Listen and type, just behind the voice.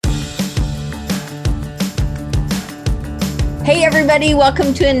Hey everybody,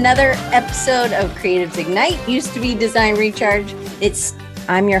 welcome to another episode of Creatives Ignite, used to be Design Recharge.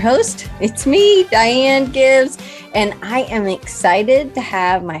 I'm your host. It's me, Diane Gibbs, and I am excited to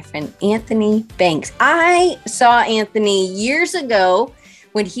have my friend Anthony Banks. I saw Anthony years ago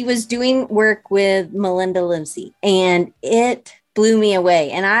when he was doing work with Melinda Lindsay, and it blew me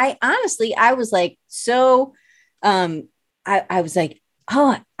away. And I was like, I was like,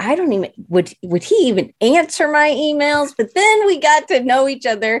 oh, I don't even, would he even answer my emails? But then we got to know each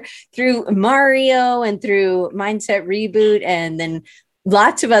other through Mario and through Mindset Reboot and then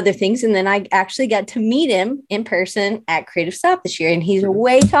lots of other things. And then I actually got to meet him in person at Creative South this year. And he's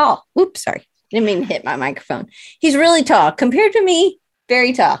way tall. Oops, sorry. Didn't mean to hit my microphone. He's really tall compared to me,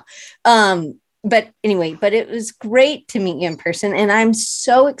 very tall. But it was great to meet you in person. And I'm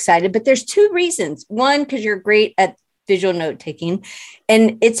so excited. But there's two reasons. One, because you're great at visual note taking,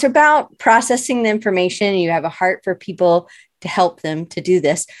 and it's about processing the information. You have a heart for people to help them to do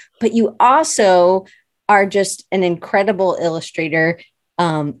this, but you also are just an incredible illustrator.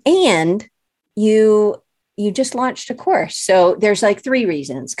 And you just launched a course. So there's like three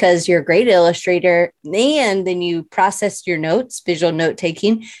reasons, because you're a great illustrator and then you processed your notes, visual note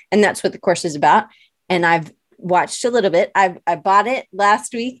taking. And that's what the course is about. And I've watched a little bit. I bought it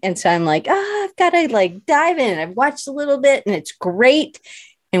last week. And so I'm like, I've got to like dive in. I've watched a little bit and it's great.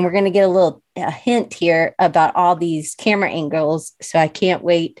 And we're going to get a hint here about all these camera angles. So I can't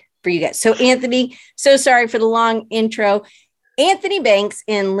wait for you guys. So Anthony, so sorry for the long intro. Anthony Banks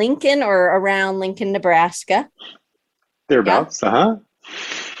in Lincoln or around Lincoln, Nebraska. Thereabouts. Yeah?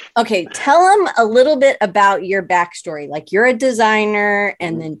 Okay. Tell them a little bit about your backstory. Like you're a designer,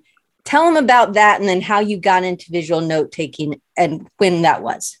 and then tell them about that and then how you got into visual note taking and when that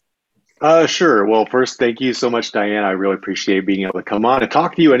was. Sure. Well, first, thank you so much, Diane. I really appreciate being able to come on and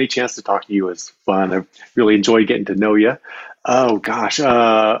talk to you. Any chance to talk to you is fun. I really enjoyed getting to know you. Oh, gosh.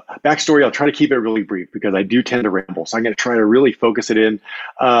 Backstory, I'll try to keep it really brief because I do tend to ramble. So I'm going to try to really focus it in.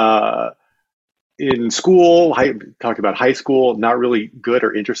 In school, I talked about high school, not really good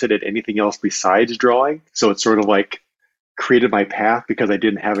or interested in anything else besides drawing. So it's sort of like created my path because I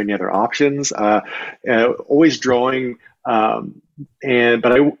didn't have any other options. Always drawing, but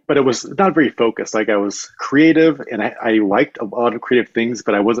it was not very focused. Like I was creative and I liked a lot of creative things,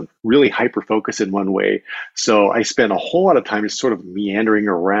 but I wasn't really hyper focused in one way. So I spent a whole lot of time just sort of meandering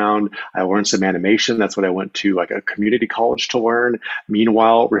around. I learned some animation. That's what I went to like a community college to learn.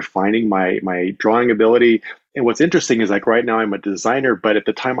 Meanwhile, refining my drawing ability. And what's interesting is like right now I'm a designer, but at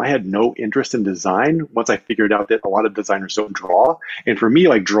the time I had no interest in design once I figured out that a lot of designers don't draw. And for me,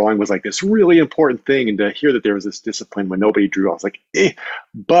 like drawing was like this really important thing. And to hear that there was this discipline when nobody drew, I was like, eh.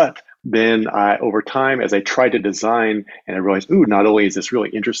 But then over time, as I tried to design and I realized, ooh, not only is this really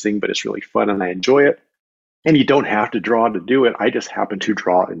interesting, but it's really fun and I enjoy it. And you don't have to draw to do it. I just happen to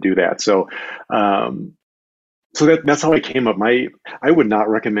draw and do that. So that's how I came up. I would not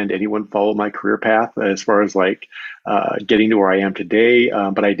recommend anyone follow my career path as far as like getting to where I am today.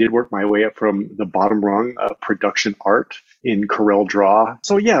 But I did work my way up from the bottom rung of production art in Corel Draw.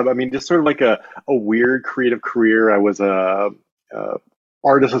 So yeah, I mean, just sort of like a weird creative career. I was a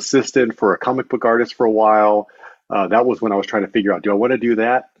artist assistant for a comic book artist for a while. That was when I was trying to figure out, do I want to do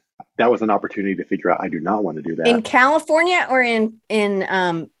that? That was an opportunity to figure out I do not want to do that. In California or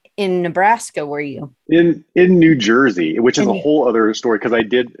in Nebraska, were you? In New Jersey, which is a whole other story because I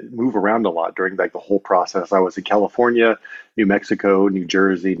did move around a lot during like the whole process. I was in California, New Mexico, New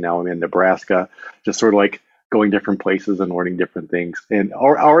Jersey. Now I'm in Nebraska, just sort of like going different places and learning different things. And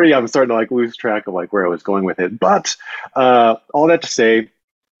already I'm starting to like lose track of like where I was going with it. But all that to say,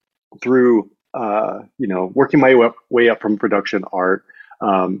 through working my way up from production art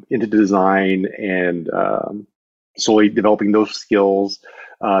into design and slowly developing those skills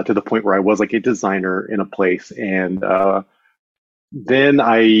to the point where I was like a designer in a place. And then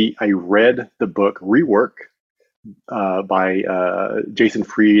I read the book Rework by Jason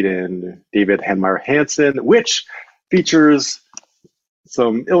Fried and David Hanmeyer Hansen, which features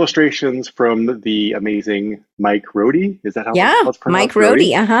some illustrations from the amazing Mike Rohde. Is that how it's pronounced? Mike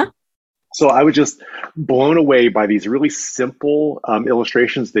Rohde, uh-huh. So I was just blown away by these really simple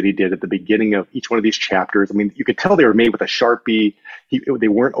illustrations that he did at the beginning of each one of these chapters. I mean, you could tell they were made with a Sharpie. They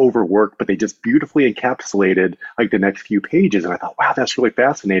weren't overworked, but they just beautifully encapsulated like the next few pages. And I thought, wow, that's really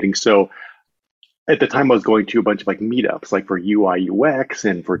fascinating. So at the time I was going to a bunch of like meetups, like for UI, UX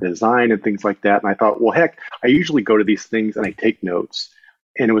and for design and things like that. And I thought, well, heck, I usually go to these things and I take notes.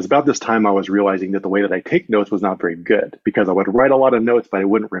 And it was about this time I was realizing that the way that I take notes was not very good because I would write a lot of notes, but I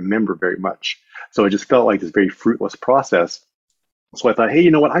wouldn't remember very much. So it just felt like this very fruitless process. So I thought, hey,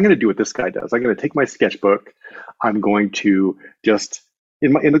 you know what? I'm going to do what this guy does. I'm going to take my sketchbook. I'm going to just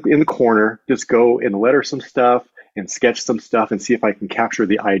in the corner, just go and letter some stuff and sketch some stuff and see if I can capture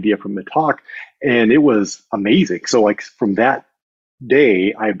the idea from the talk. And it was amazing. So like from that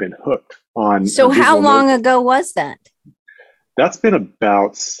day, I've been hooked on So how visual long note. ago was that? That's been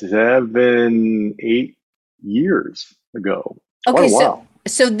about 7, 8 years ago. It's quite Okay, a so while.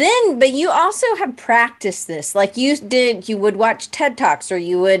 but you also have practiced this. Like you would watch TED Talks, or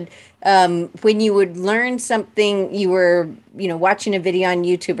you would when you would learn something, you were, watching a video on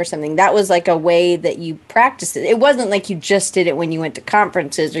YouTube or something. That was like a way that you practiced it. It wasn't like you just did it when you went to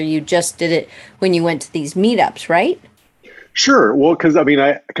conferences, or you just did it when you went to these meetups, right? Sure. Well, because I mean,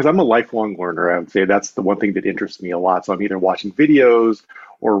 because I'm a lifelong learner, I would say that's the one thing that interests me a lot. So I'm either watching videos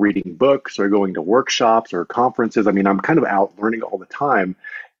or reading books or going to workshops or conferences. I mean, I'm kind of out learning all the time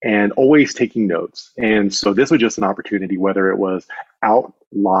and always taking notes. And so this was just an opportunity, whether it was out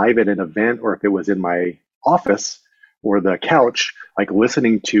live at an event or if it was in my office or the couch, like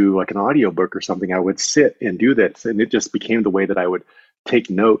listening to like an audiobook or something, I would sit and do this. And it just became the way that I would take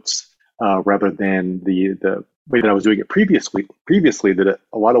notes rather than the way that I was doing it previously. Previously, that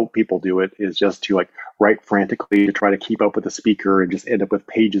a lot of people do it is just to like write frantically to try to keep up with the speaker and just end up with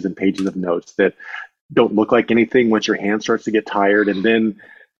pages and pages of notes that don't look like anything once your hand starts to get tired, and then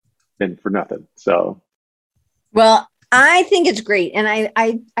for nothing. So Well, I think it's great, and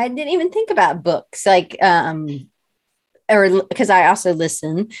I didn't even think about books like or because I also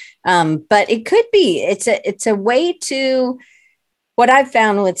listen, but it could be it's a way to what I've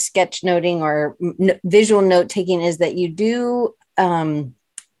found with sketchnoting or visual note taking is that you do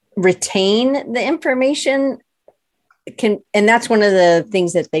retain the information and that's one of the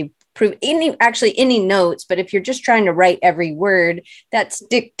things that they prove any notes. But if you're just trying to write every word, that's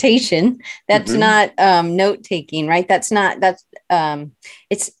dictation. That's mhm. not note taking, right? It's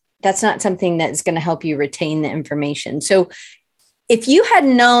that's not something that's going to help you retain the information. So if you had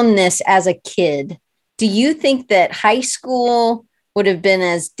known this as a kid, do you think that high school would have been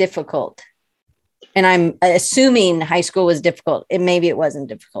as difficult? And I'm assuming high school was difficult. Maybe it wasn't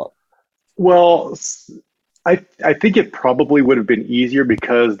difficult. Well, I think it probably would have been easier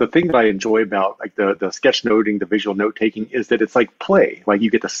because the thing that I enjoy about like the sketch noting, the visual note taking, is that it's like play. Like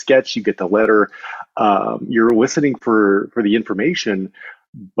you get the sketch, you get the letter, you're listening for the information,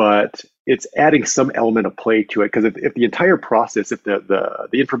 but it's adding some element of play to it. Because if the entire process, if the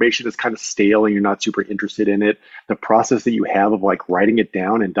information is kind of stale and you're not super interested in it, the process that you have of like writing it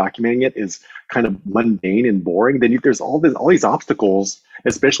down and documenting it is kind of mundane and boring, then there's all these obstacles,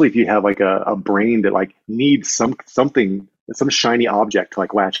 especially if you have like a brain that like needs some shiny object to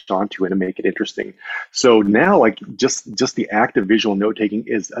like latch onto it and make it interesting. So now like just the act of visual note taking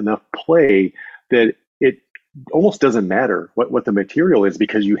is enough play that it almost doesn't matter what the material is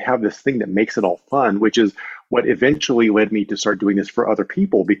because you have this thing that makes it all fun, which is what eventually led me to start doing this for other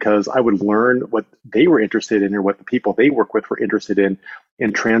people because I would learn what they were interested in or what the people they work with were interested in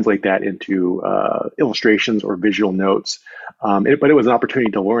and translate that into illustrations or visual notes. But it was an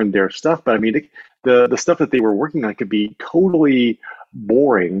opportunity to learn their stuff. But I mean, the stuff that they were working on could be totally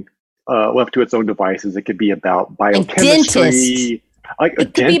boring left to its own devices. It could be about Like dentist. biochemistry, like a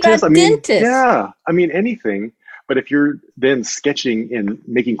It could be dentist. I about mean, dentists. yeah, I mean anything. But if you're then sketching and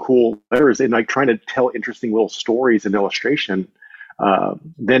making cool letters and like trying to tell interesting little stories and illustration,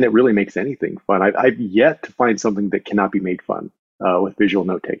 then it really makes anything fun. I've yet to find something that cannot be made fun with visual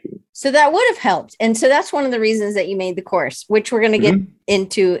note taking. So that would have helped. And so that's one of the reasons that you made the course, which we're going to get Hmm.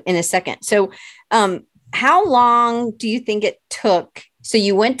 into in a second. So, how long do you think it took? So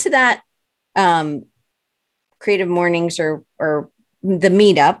you went to that um, creative mornings or the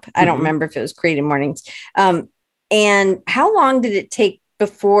meetup. I don't Hmm. remember if it was creative mornings. And how long did it take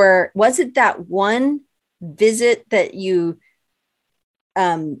before? Was it that one visit that you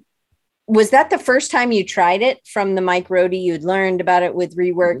um, was that the first time you tried it from the Mike Rohde? You'd learned about it with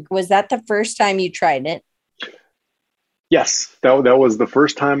rework. Hmm. Was that the first time you tried it? Yes, that was the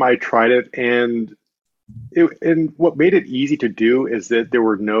first time I tried it, and what made it easy to do is that there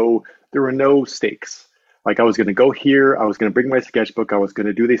were no stakes. Like I was going to go here, I was going to bring my sketchbook, I was going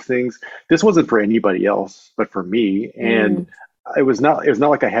to do these things. This wasn't for anybody else but for me, and Mm. it was not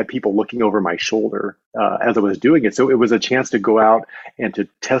like I had people looking over my shoulder as I was doing it. So it was a chance to go out and to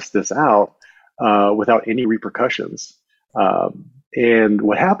test this out without any repercussions. And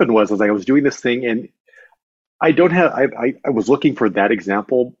what happened was, as I was doing this thing, and I don't have. I was looking for that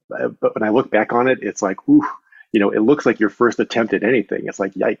example, but when I look back on it, it's like, ooh, it looks like your first attempt at anything. It's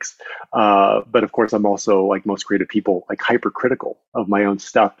like, yikes. But of course, I'm also like most creative people, like hypercritical of my own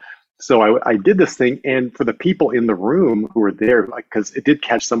stuff. So I did this thing, and for the people in the room who were there, like, because it did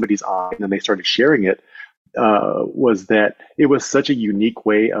catch somebody's eye, and then they started sharing it, was that it was such a unique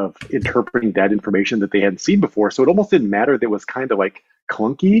way of interpreting that information that they hadn't seen before. So it almost didn't matter that it was kind of like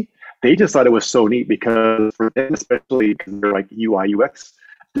clunky. They just thought it was so neat because for them, especially because they're like UI UX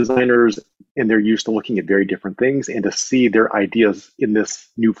designers and they're used to looking at very different things, and to see their ideas in this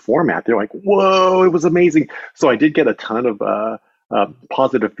new format, they're like, whoa, it was amazing. So I did get a ton of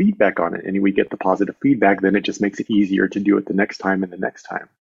positive feedback on it. And we get the positive feedback, then it just makes it easier to do it the next time and the next time.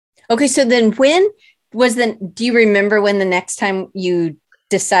 Okay, so then do you remember when the next time you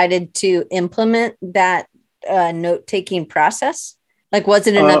decided to implement that note taking process? Like, was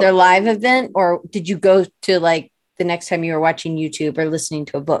it Uh, another live event, or did you go to like the next time you were watching YouTube or listening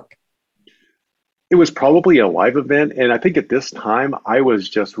to a book? It was probably a live event, and I think at this time I was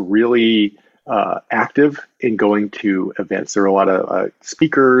just really active in going to events. There were a lot of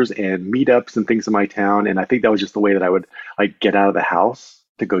speakers and meetups and things in my town, and I think that was just the way that I would like get out of the house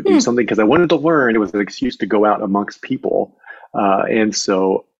to go do Hmm, something because I wanted to learn. It was an excuse to go out amongst people, and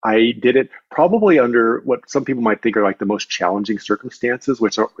so I did it probably under what some people might think are like the most challenging circumstances,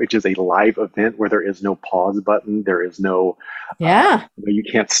 which is a live event where there is no pause button, there is no yeah. you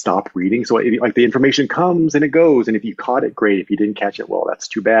can't stop reading. So like the information comes and it goes. And if you caught it, great. If you didn't catch it, well, that's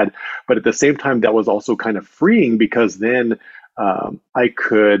too bad. But at the same time, that was also kind of freeing because then I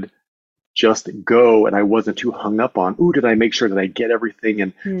could just go and I wasn't too hung up on, ooh, did I make sure that I get everything?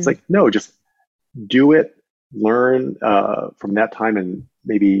 And it's Hmm. like, no, just do it, learn from that time and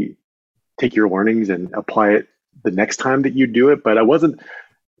maybe take your learnings and apply it the next time that you do it. But I wasn't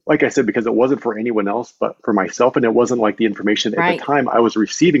like I said, because it wasn't for anyone else, but for myself. And it wasn't like the information at the Right. time I was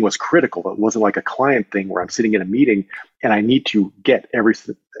receiving was critical. It wasn't like a client thing where I'm sitting in a meeting and I need to get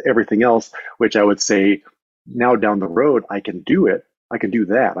everything else, which I would say now down the road, I can do it. I can do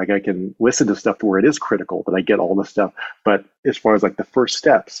that. Like I can listen to stuff to where it is critical, that I get all the stuff. But as far as like the first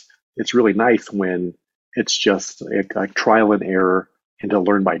steps, it's really nice when it's just like trial and error and to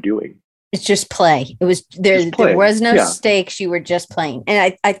learn by doing. It's just play. It was Just there play. was no Yeah. stakes. You were just playing.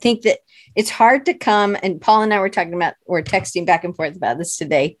 And I think that it's hard to come, and Paul and I were talking about, we're texting back and forth about this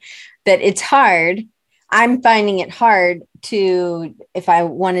today, that it's hard. I'm finding it hard to, if I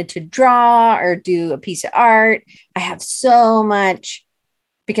wanted to draw or do a piece of art, I have so much,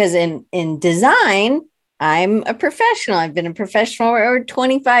 because in design, I'm a professional. I've been a professional for over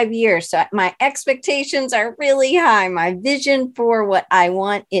 25 years. So my expectations are really high. My vision for what I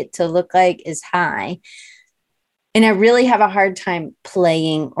want it to look like is high. And I really have a hard time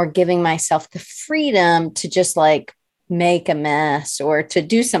playing or giving myself the freedom to just like make a mess or to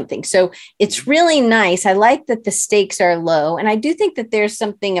do something. So it's really nice. I like that the stakes are low. And I do think that there's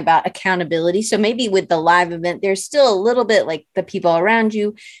something about accountability. So maybe with the live event, there's still a little bit like the people around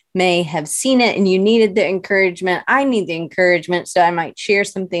you may have seen it and you needed the encouragement. I need the encouragement. So I might share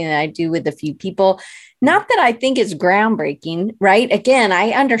something that I do with a few people. Not that I think it's groundbreaking, right? Again,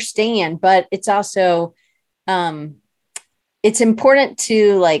 I understand, but it's also, um, it's important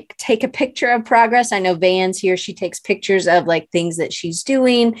to like take a picture of progress. I know Van's here. She takes pictures of like things that she's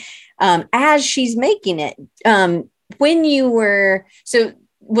doing as she's making it. When you were, so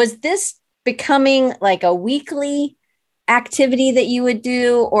was this becoming like a weekly activity that you would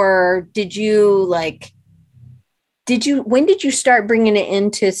do, or when did you start bringing it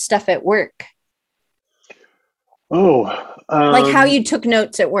into stuff at work? Oh, Like how you took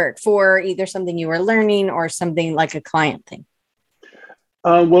notes at work for either something you were learning or something like a client thing?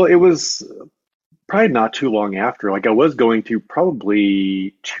 well, it was probably not too long after. Like I was going to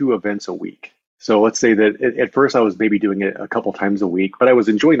probably two events a week. So let's say that at first I was maybe doing it a couple times a week, but I was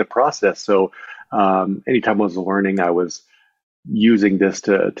enjoying the process. So anytime I was learning, I was using this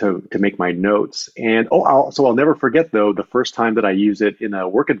to make my notes. And I'll never forget though the first time that I use it in a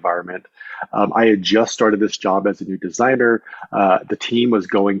work environment. I had just started this job as a new designer. The team was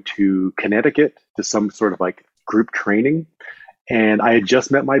going to Connecticut to some sort of like group training, and I had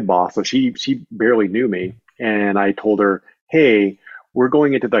just met my boss, so she barely knew me. And I told her, "Hey, we're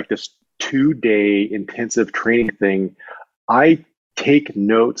going into like this 2 day intensive training thing. I take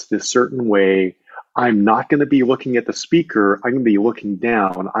notes this certain way. I'm not going to be looking at the speaker. I'm going to be looking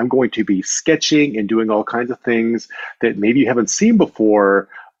down. I'm going to be sketching and doing all kinds of things that maybe you haven't seen before.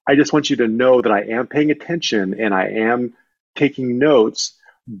 I just want you to know that I am paying attention and I am taking notes,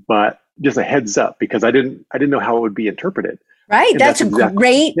 but just a heads up because I didn't know how it would be interpreted." Right. And That's that's a exactly,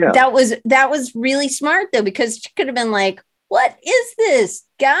 great, yeah. that was really smart though, because she could have been like, what is this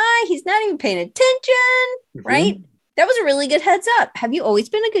guy? He's not even paying attention. Right. Mhm. That was a really good heads up. Have you always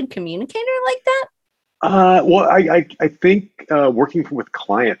been a good communicator like that? Well, I think working with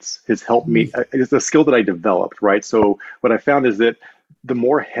clients has helped me. It's a skill that I developed, right? So what I found is that the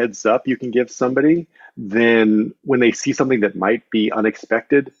more heads up you can give somebody, then when they see something that might be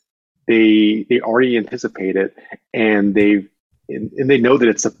unexpected, they already anticipate it, and they know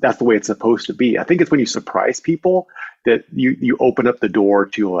that that's the way it's supposed to be. I think it's when you surprise people that you open up the door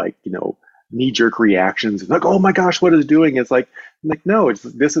to, like, knee jerk reactions, like, oh my gosh, what is it doing? It's like, no,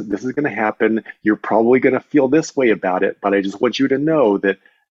 this is going to happen. You're probably going to feel this way about it, but I just want you to know that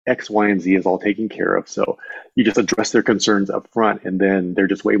X, Y, and Z is all taken care of. So you just address their concerns up front, and then they're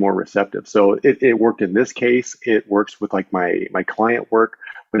just way more receptive. So it worked in this case. It works with, like, my client work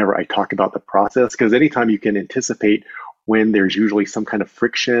whenever I talk about the process, because anytime you can anticipate when there's usually some kind of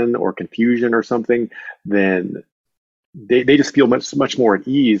friction or confusion or something, then they just feel much more at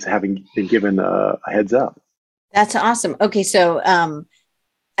ease having been given a heads up. That's awesome. Okay, so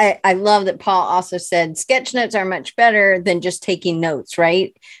I love that Paul also said sketch notes are much better than just taking notes,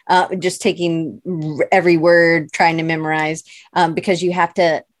 right? Just taking every word, trying to memorize, because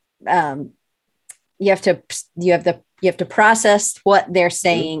um, you have to process what they're Mhm.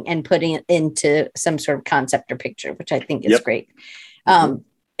 saying and putting it into some sort of concept or picture, which I think is Yep. great. Hmm.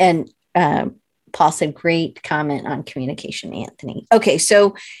 And Paul said, great comment on communication, Anthony. Okay,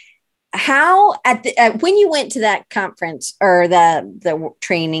 so how when you went to that conference or the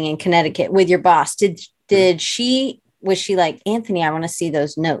training in Connecticut with your boss, did she was she like, Anthony, I want to see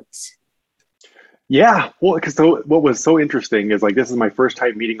those notes? Yeah, well, because what was so interesting is, like, this is my first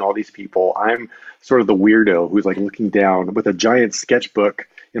time meeting all these people. I'm sort of the weirdo who's, like, looking down with a giant sketchbook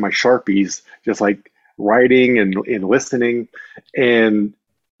in my Sharpies, just like writing and listening. And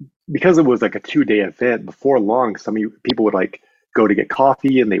because it was like a 2-day event, before long, some of you people would, like, go to get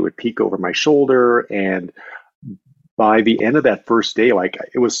coffee, and they would peek over my shoulder. And by the end of that first day, like,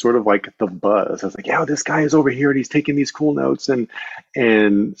 it was sort of like the buzz. I was like, yeah, this guy is over here and he's taking these cool notes.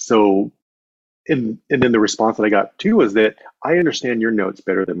 And so, and then the response that I got too was that I understand your notes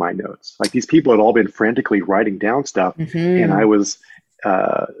better than my notes. Like, these people had all been frantically writing down stuff, and I Mm-hmm. was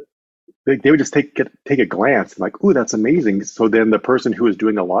uh, they would just take a glance and, like, ooh, that's amazing. So then the person who was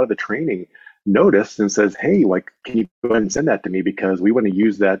doing a lot of the training noticed and says, hey, like, can you go ahead and send that to me, because we want to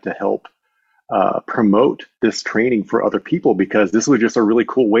use that to help promote this training for other people, because this was just a really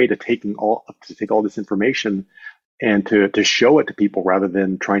cool way to take all this information and to show it to people, rather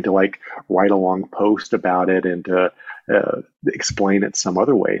than trying to, like, write a long post about it and to explain it some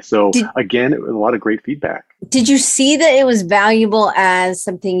other way. So Did again, it was a lot of great feedback. did you see that it was valuable as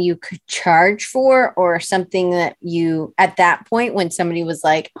something you could charge for, or something that you at that point when somebody was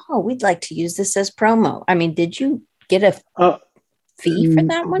like, oh, we'd like to use this as promo? I mean, did you get a Uh, fee for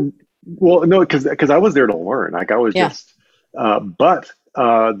that one? well, no, because I was there to learn. Like, I was Yeah. just, but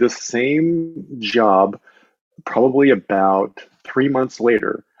this same job, probably about 3 months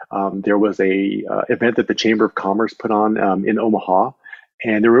later, there was a event that the Chamber of Commerce put on in Omaha,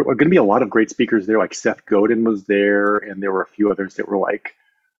 and there were going to be a lot of great speakers there. Like, Seth Godin was there, and there were a few others that were, like,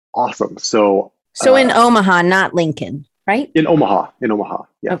 awesome. So So in Omaha, not Lincoln, right? in Omaha,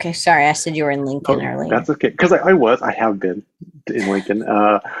 yeah. Okay, sorry, I said you were in Lincoln Oh, earlier. that's okay. Because I have been in Lincoln,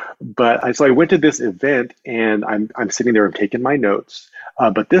 but so I went to this event, and I'm sitting there, I'm taking my notes.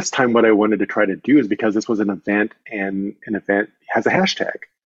 But this time, what I wanted to try to do is, because this was an event, and an event has a hashtag,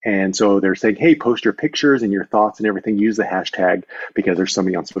 and so they're saying, hey, post your pictures and your thoughts and everything. Use the hashtag, because there's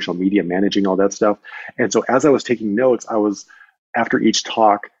somebody on social media managing all that stuff. And so as I was taking notes, I was, after each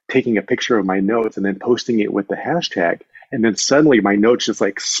talk, taking a picture of my notes and then posting it with the hashtag. And then suddenly my notes just,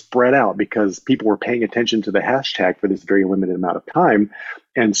 like, spread out, because people were paying attention to the hashtag for this very limited amount of time.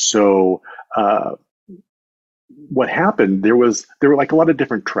 And so uh, what happened, there were, like, a lot of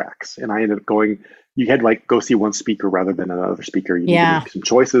different tracks, and I ended up going, you had to, like, go see one speaker rather than another speaker. You need to Yeah. make some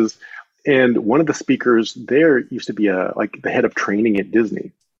choices. And one of the speakers there used to be like the head of training at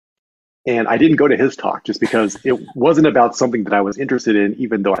Disney. And I didn't go to his talk just because it wasn't about something that I was interested in,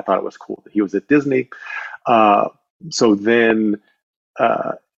 even though I thought it was cool that he was at Disney. Uh, so then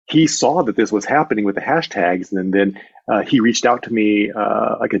uh, he saw that this was happening with the hashtags, and then he reached out to me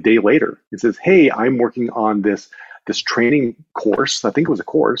like a day later and says, "Hey, I'm working on this training course. I think it was a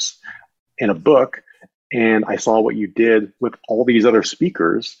course and a book, and I saw what you did with all these other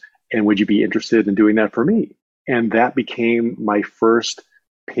speakers, and would you be interested in doing that for me?" And that became my first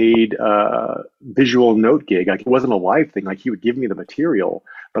paid visual note gig. Like, it wasn't a live thing. Like, he would give me the material,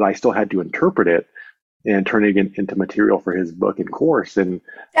 but I still had to interpret it and turning it into material for his book and course. And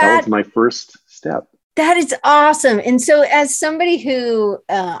that was That my first step. that is awesome. And so as somebody who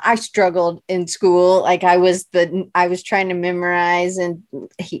I struggled in school, like I was trying to memorize and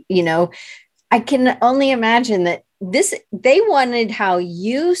you know, I can only imagine that they wanted how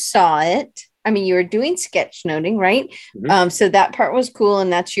you saw it. I mean, you were doing sketchnoting, right? Mhm. So that part was cool, and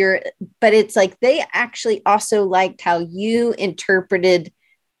but it's like they actually also liked how you interpreted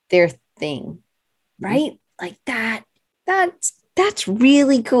their thing, Mhm. right? Like that's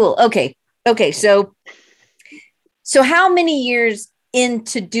really cool. Okay. Okay, so how many years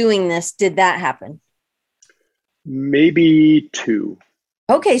into doing this did that happen? Maybe two.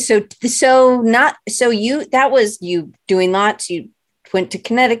 Okay, so not so you that was you doing lots. You went to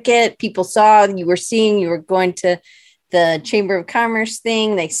Connecticut. People saw you were seeing. You were going to the Chamber of Commerce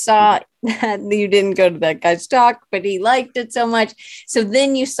thing. They saw Mhm. that you didn't go to that guy's talk, but he liked it so much. So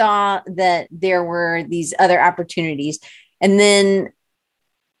then you saw that there were these other opportunities. And then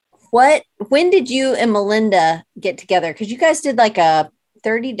what? When did you and Melinda get together? Because you guys did like a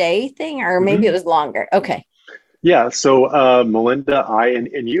 30-day thing, or maybe it Mhm. was longer. Okay. Yeah, so Melinda, I,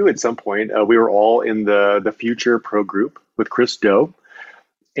 and you at some point, we were all in the Future Pro group with Chris Doe.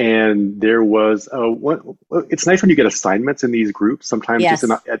 And there was one, it's nice when you get assignments in these groups, sometimes just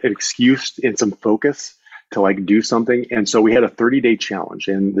Yes. an excuse and some focus to like do something. And so we had a 30-day challenge.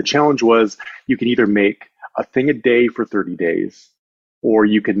 And the challenge was you can either make a thing a day for 30 days, or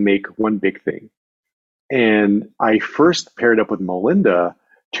you could make one big thing. And I first paired up with Melinda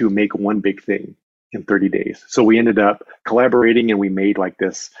to make one big thing in 30 days. So we ended up collaborating and we made like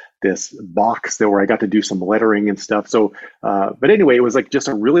this box there where I got to do some lettering and stuff. So, but anyway, it was like just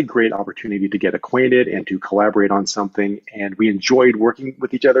a really great opportunity to get acquainted and to collaborate on something. And we enjoyed working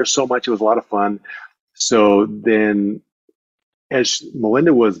with each other so much. It was a lot of fun. So then as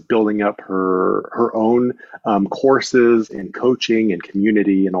Melinda was building up her own courses and coaching and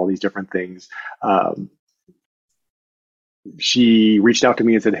community and all these different things, um, she reached out to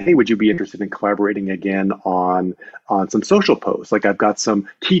me and said, "Hey, would you be interested in collaborating again on some social posts? Like I've got some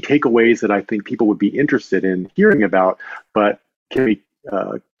key takeaways that I think people would be interested in hearing about, but can we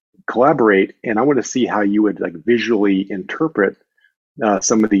collaborate? And I want to see how you would like visually interpret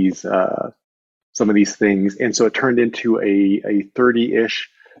some of these things." And so it turned into a 30-ish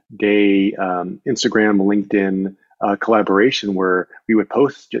day Instagram, LinkedIn collaboration where we would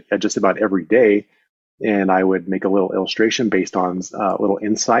post just about every day, and I would make a little illustration based on a little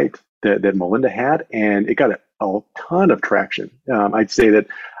insight that Melinda had, and it got a ton of traction. I'd say that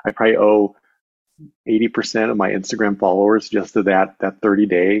I probably owe 80% of my Instagram followers just to that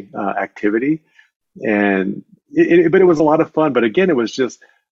 30-day activity, and but it was a lot of fun. But again, it was just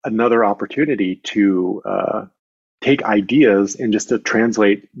another opportunity to take ideas and just to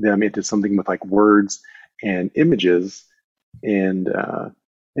translate them into something with like words and images and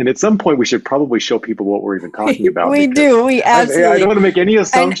at some point we should probably show people what we're even talking about We because do. We I don't absolutely. want to make any And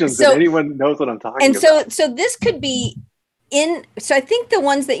assumptions that so anyone knows what I'm and talking so about. so this could be so I think the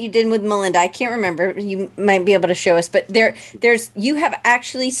ones that you did with Melinda, I can't remember. You might be able to show us, but there's you have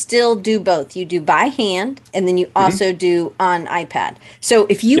actually still do both. You do by hand and then you Hmm. also do on iPad. So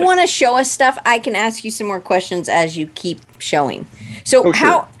if you want Yes. to show us stuff, I can ask you some more questions as you keep showing. So Oh,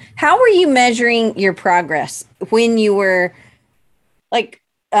 sure. how were you measuring your progress when you were like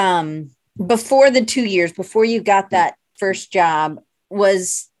before the 2 years before you got that first job?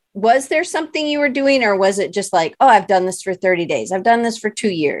 Was there something you were doing, or was it just like, oh, I've done this for 30 days, I've done this for 2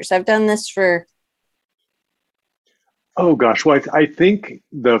 years, I've done this for Oh gosh, well, I think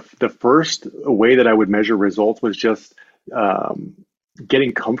the first way that I would measure results was just um,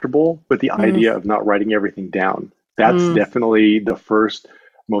 getting comfortable with the mm, idea of not writing everything down. That's mm, definitely the first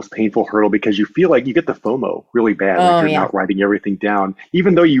most painful hurdle because you feel like you get the FOMO really bad if oh you're yeah. not writing everything down,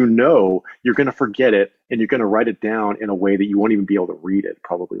 even though you know you're going to forget it and you're going to write it down in a way that you won't even be able to read it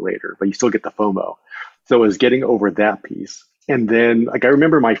probably later, but you still get the FOMO. So it was getting over that piece. And then, like, I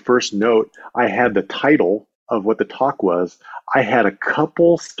remember my first note, I had the title of what the talk was. I had a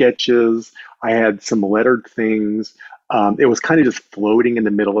couple sketches, I had some lettered things. It was kind of just floating in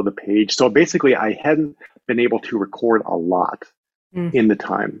the middle of the page. So basically, I hadn't been able to record a lot Mm. in the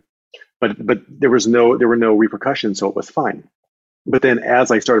time, but there were no repercussions, so it was fine. But then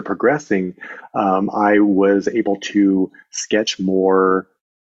as I started progressing, I was able to sketch more,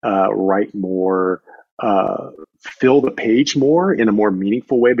 write more, fill the page more in a more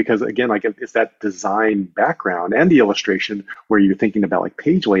meaningful way. Because again, like it's that design background and the illustration where you're thinking about like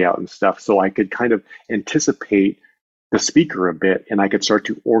page layout and stuff. So I could kind of anticipate the speaker a bit and I could start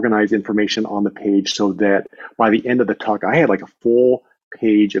to organize information on the page so that by the end of the talk, I had like a full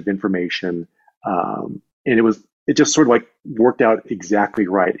page of information. And it just sort of like worked out exactly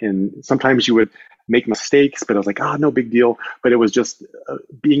right. And sometimes you would make mistakes, but I was like, oh, no big deal. But it was just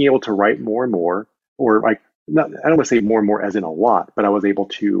being able to write more and more, or like, not, I don't want to say more and more as in a lot, but I was able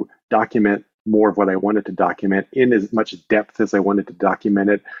to document more of what I wanted to document in as much depth as I wanted to document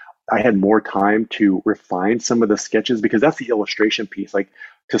it. I had more time to refine some of the sketches because that's the illustration piece. Like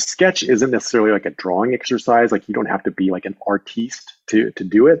to sketch isn't necessarily like a drawing exercise. Like you don't have to be like an artiste to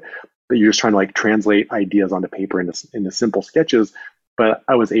do it, but you're just trying to like translate ideas onto paper into simple sketches. But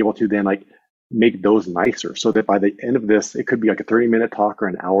I was able to then like make those nicer so that by the end of this, it could be like a 30-minute talk or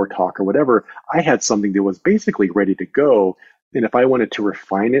an hour talk or whatever. I had something that was basically ready to go. And if I wanted to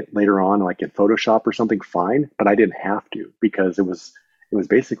refine it later on, like in Photoshop or something, fine, but I didn't have to because it was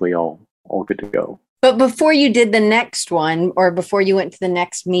basically all good to go. But before you did the next one, or before you went to the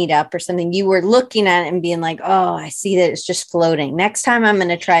next meetup or something, you were looking at it and being like, oh, I see that it's just floating. Next time I'm going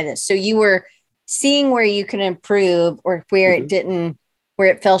to try this. So you were seeing where you can improve or where it Hmm. didn't, where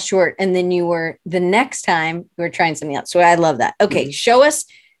it fell short. And then you were the next time you were trying something else. So I love that. Okay. Hmm. Show us.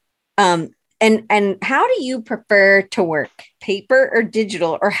 And how do you prefer to work, paper or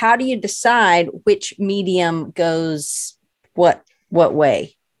digital, or how do you decide which medium goes what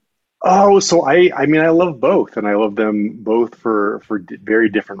way? Oh, so I mean, I love both, and I love them both for very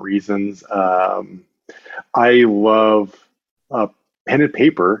different reasons. I love pen and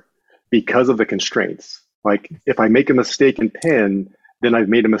paper because of the constraints. Like if I make a mistake in pen, then I've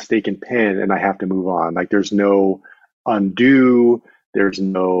made a mistake in pen, and I have to move on. Like there's no undo. There's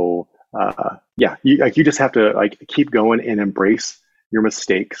no yeah. You just have to like keep going and embrace your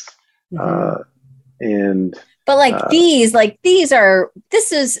mistakes. Mhm. Uh, and But uh,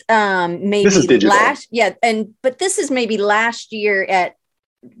 this is this is maybe digital. last, yeah, and but this is maybe last year at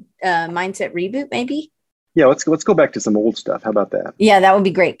Mindset Reboot, maybe. Yeah, let's go back to some old stuff. How about that? Yeah, that would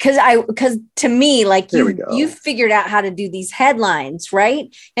be great. Because to me, like There we you go. figured out how to do these headlines,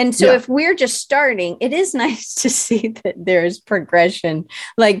 right? And so Yeah, if we're just starting, it is nice to see that there's progression,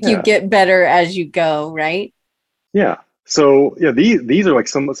 like you yeah, get better as you go, right? yeah. So yeah, these are like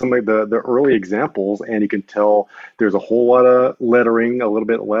some of the early examples, and you can tell there's a whole lot of lettering, a little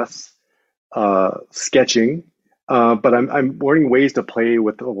bit less sketching. But I'm learning ways to play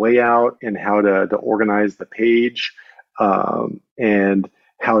with the layout and how to organize the page, and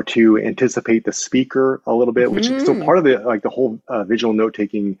how to anticipate the speaker a little bit. Which so Hmm. part of the like the whole visual note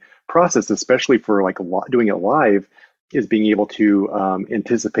taking process, especially for like doing it live, is being able to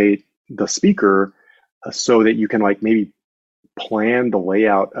anticipate the speaker, so that you can like maybe plan the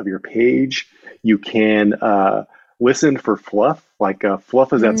layout of your page. You can listen for fluff. Like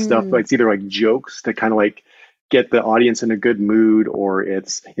fluff is that stuff. Like Mm. it's either like jokes to kind of like get the audience in a good mood, or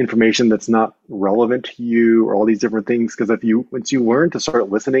it's information that's not relevant to you, or all these different things. Because if you once you learn to start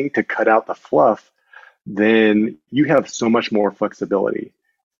listening to cut out the fluff, then you have so much more flexibility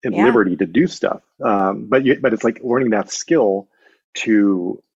and Yeah. liberty to do stuff. But it's like learning that skill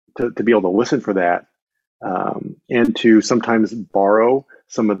to to be able to listen for that, and to sometimes borrow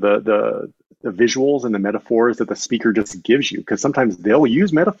some of the visuals and the metaphors that the speaker just gives you. Because sometimes they'll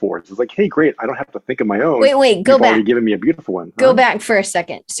use metaphors. It's like, hey, great, I don't have to think of my own. Wait, You've already given me a beautiful one, go huh? back for a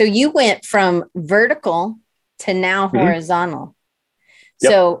second. So you went from vertical to now Hmm. horizontal.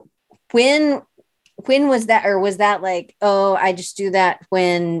 Yep. So when when was that, or was that like, oh, I just do that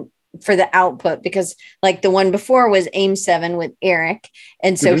when for the output, because like the one before was aim 7 with Eric,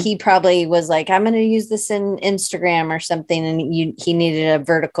 and so Hmm. he probably was like, I'm going to use this in Instagram or something, and he needed a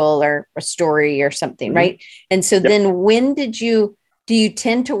vertical or a story or something, Hmm. right? And so Yep. then when do you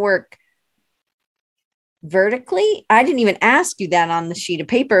tend to work vertically? I didn't even ask you that on the sheet of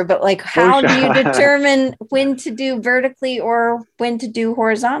paper, but like, Oh, how do you determine when to do vertically or when to do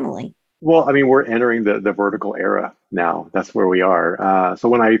horizontally? well, I mean, we're entering the vertical era now. That's where we are. So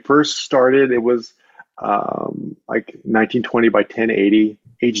when I first started, it was like 1920 by 1080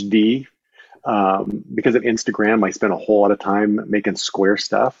 HD. Because of Instagram, I spent a whole lot of time making square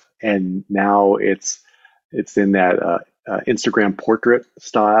stuff, and now it's in that Instagram portrait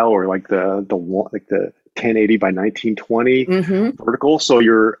style, or like like the 1080 by 1920 Mm-hmm. vertical. So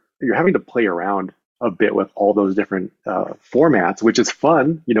you're having to play around a bit with all those different formats, which is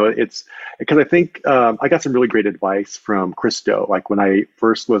fun. It's because I think I got some really great advice from Christo. Like when I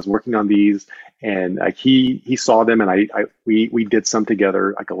first was working on these, and like he saw them, and we did some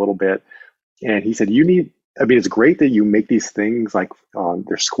together like a little bit, and he said, you need, I mean, it's great that you make these things like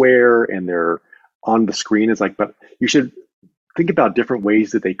they're square and they're on the screen. It's like, but you should think about different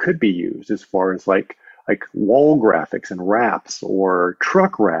ways that they could be used, as far as like wall graphics and wraps, or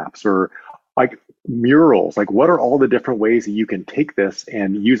truck wraps, or like murals. Like what are all the different ways that you can take this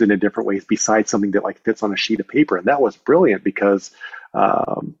and use it in different ways besides something that like fits on a sheet of paper? And that was brilliant because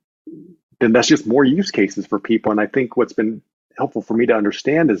um, then that's just more use cases for people. And I think what's been helpful for me to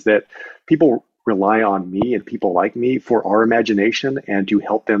understand is that people rely on me and people like me for our imagination and to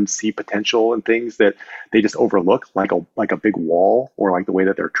help them see potential in things that they just overlook, like a big wall or like the way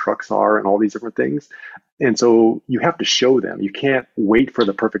that their trucks are and all these different things. And so you have to show them. You can't wait for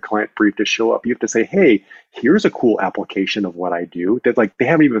the perfect client brief to show up. You have to say, hey, here's a cool application of what I do that like they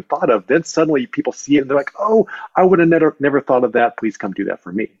haven't even thought of. Then suddenly people see it and they're like, oh, I would have never thought of that. Please come do that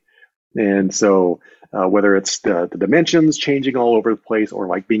for me. And so whether it's the dimensions changing all over the place or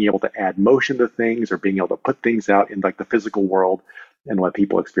like being able to add motion to things or being able to put things out in like the physical world and let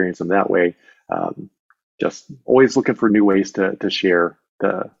people experience them that way, um, just always looking for new ways to share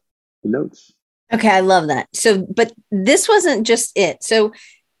the notes. Okay, I love that. So, but this wasn't just it. So,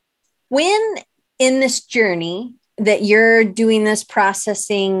 when in this journey that you're doing this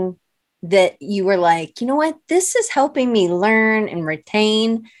processing, that you were like, you know what, this is helping me learn and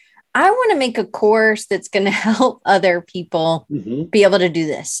retain. I want to make a course that's going to help other people Hmm. be able to do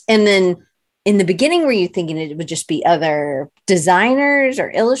this. And then in the beginning, were you thinking it would just be other designers or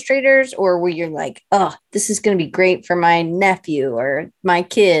illustrators, or were you like, oh, this is going to be great for my nephew or my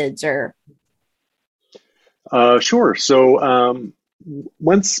kids or Sure. So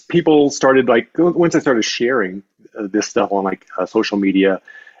once people started once I started sharing this stuff on like social media,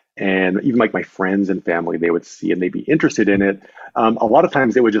 and even like my friends and family, they would see and they'd be interested in it. A lot of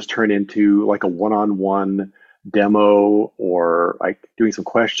times it would just turn into like a one-on-one demo or like doing some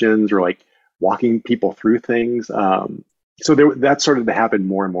questions or like walking people through things. So that started to happen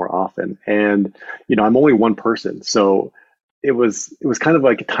more and more often. And I'm only one person, so it was kind of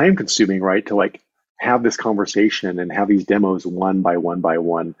like time consuming, right? To like have this conversation and have these demos one by one by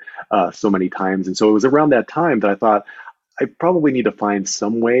one so many times. And so it was around that time that I thought I probably need to find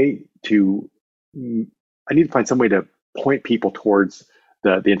some way to I need to find some way to point people towards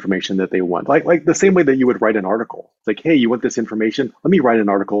the information that they want. Like the same way that you would write an article. It's like, hey, you want this information? Let me write an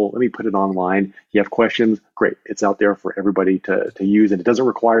article. Let me put it online. You have questions? Great. It's out there for everybody to use. And it doesn't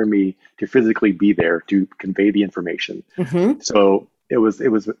require me to physically be there to convey the information. Mhm. So it was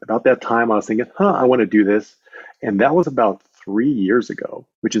about that time I was thinking, I want to do this. And that was about 3 years ago,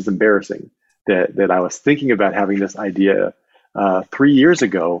 which is embarrassing that I was thinking about having this idea 3 years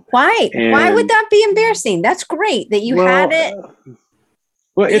ago. Why? Why would And that be embarrassing? That's great that you had well, it.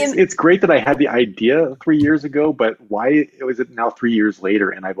 well, it's In- it's great that I had the idea 3 years ago, but why is it now 3 years later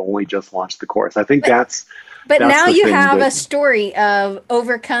and I've only just launched the course? I think But but that's now the you thing have that, a story of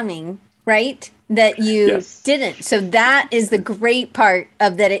overcoming, right? That you yes. didn't. So that is the great part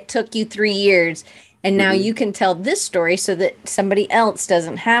of that it took you 3 years. And now Hmm. you can tell this story so that somebody else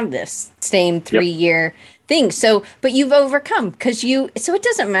doesn't have this same three Yep. year thing. So, but you've overcome because so it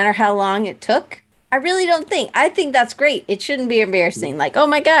doesn't matter how long it took. I really don't think. I think that's great. It shouldn't be embarrassing. Like, oh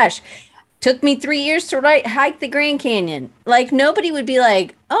my gosh, took me 3 years to hike the Grand Canyon. Like nobody would be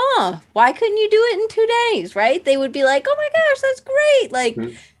like, "Oh, why couldn't you do it in 2 days?" Right? They would be like, "Oh my gosh, that's great!" Like,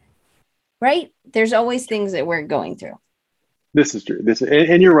 Mhm. right? There's always things that we're going through. This is true.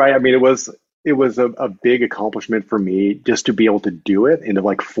 And you're right. I mean, it was a big accomplishment for me just to be able to do it and to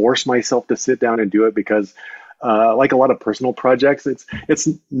like force myself to sit down and do it because like a lot of personal projects,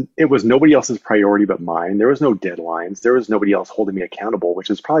 it was nobody else's priority but mine. There was no deadlines. There was nobody else holding me accountable, which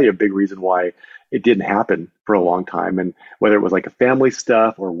is probably a big reason why it didn't happen for a long time. And whether it was like a family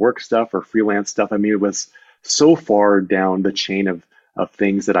stuff or work stuff or freelance stuff, I mean, it was so far down the chain of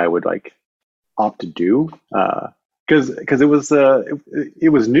things that I would like opt to do. Because it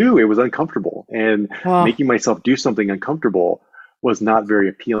was new, it was uncomfortable, and Oh, making myself do something uncomfortable was not very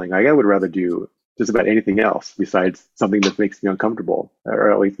appealing. Like I would rather do just about anything else besides something that makes me uncomfortable,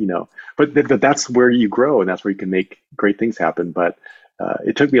 or at least But that's where you grow, and that's where you can make great things happen. But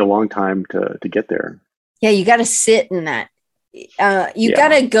it took me a long time to get there. yeah, you got to sit in that. You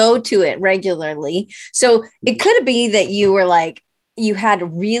got Yeah. to go to it regularly. So it could be that you were like, you had a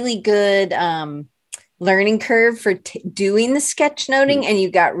really good learning curve for doing the sketchnoting and you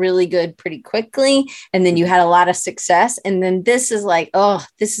got really good pretty quickly. And then you had a lot of success. And then this is like, oh,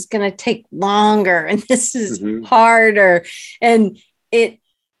 this is going to take longer and this is Hmm. harder. And it,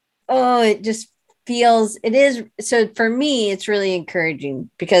 oh, it just feels it is so for me it's really encouraging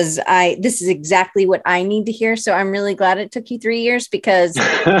because I this is exactly what I need to hear, so I'm really glad it took you 3 years because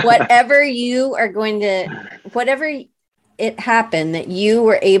whatever you are going to whatever it happened that you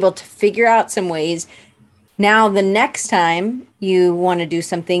were able to figure out some ways. Now the next time you want to do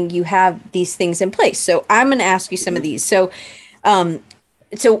something you have these things in place, so I'm going to ask you some of Hmm. these. Um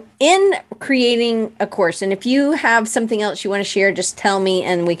so in creating a course, and if you have something else you want to share, just tell me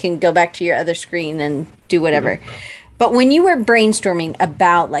and we can go back to your other screen and do Hmm. whatever. But when you were brainstorming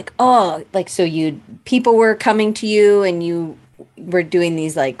about like, oh, like so you people were coming to you and were doing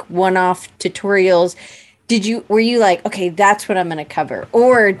these like one-off tutorials, were you like, okay, that's what I'm going to cover?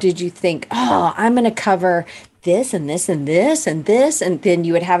 Or did you think, oh, I'm going to cover this and this and this and this, and then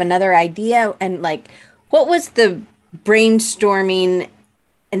you would have another idea? And like, what was the brainstorming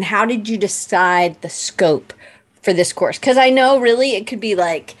and how did you decide the scope for this course? Because I know really it could be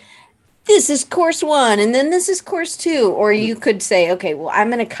like, this is course one, and then this is course two. Or you could say, okay, well, I'm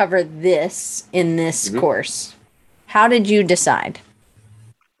going to cover this in this Mhm. course. How did you decide?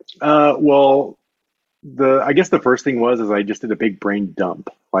 Well, the I guess the first thing was is I just did a big brain dump,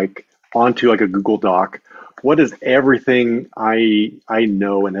 like onto like a Google Doc. What is everything I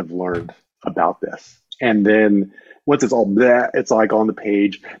know and have learned about this? And then once it's all that, it's like on the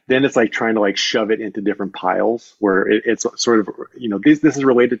page. Then it's like trying to like shove it into different piles where it's sort of this is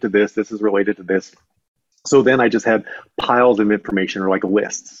related to this, this is related to this. So then I just had piles of information or like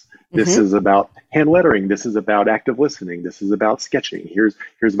lists. This Mm-hmm. is about hand lettering. This is about active listening. This is about sketching. Here's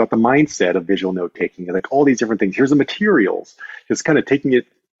about the mindset of visual note taking. Like all these different things. Here's the materials. Just kind of taking it,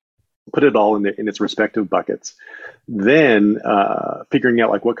 put it all in its respective buckets. Then figuring out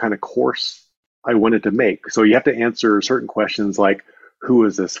like what kind of course I wanted to make. So you have to answer certain questions like who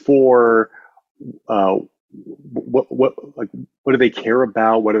is this for? uh, what do they care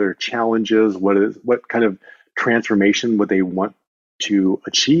about? What are their challenges? What kind of transformation would they want to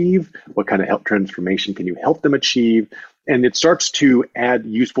achieve? What kind of help transformation can you help them achieve? And it starts to add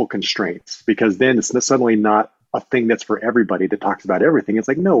useful constraints because then it's suddenly not a thing that's for everybody that talks about everything. It's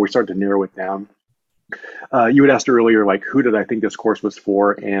like, no, we start to narrow it down. You had asked earlier, like, who did I think this course was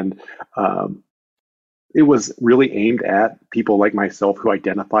for? And um, it was really aimed at people like myself who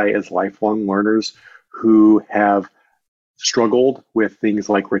identify as lifelong learners who have struggled with things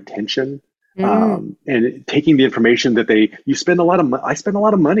like retention, Mm, and taking the information that you spend a lot of I spend a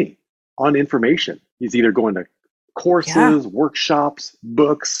lot of money on information. It's either going to yeah. courses, workshops,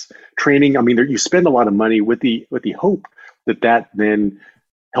 books, training. I mean, you spend a lot of money with the hope that then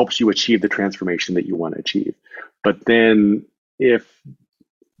helps you achieve the transformation that you want to achieve. But then if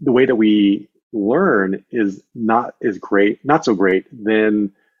the way that we learn is not as great, not so great,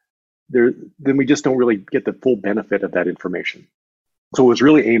 then we just don't really get the full benefit of that information. So it was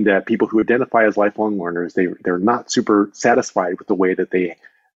really aimed at people who identify as lifelong learners. They're not super satisfied with the way that they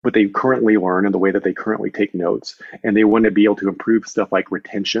what they currently learn and the way that they currently take notes, and they want to be able to improve stuff like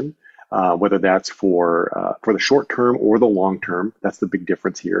retention, whether that's for the short term or the long term. That's the big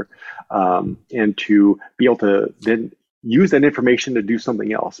difference here, and to be able to then use that information to do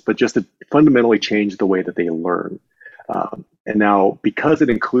something else, but just to fundamentally change the way that they learn. And now, because it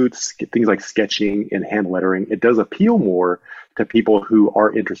includes things like sketching and hand lettering, it does appeal more to people who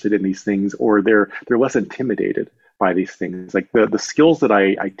are interested in these things, or they're less intimidated by these things. Like the skills that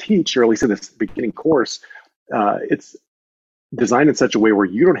I teach, or at least in this beginning course, it's designed in such a way where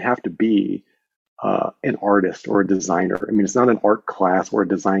you don't have to be an artist or a designer. I mean, it's not an art class or a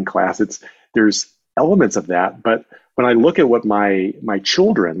design class. There's elements of that, but when I look at what my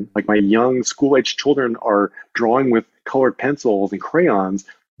children, like my young school age children, are drawing with colored pencils and crayons,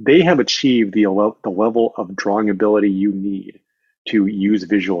 they have achieved the level of drawing ability you need to use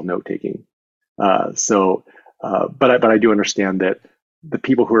visual note taking. But I do understand that the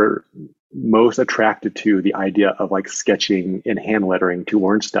people who are most attracted to the idea of like sketching and hand lettering to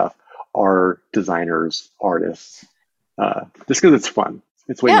learn stuff are designers, artists, just because it's fun.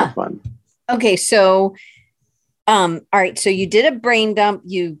 It's way more Yeah. fun. Okay, so all right, so you did a brain dump,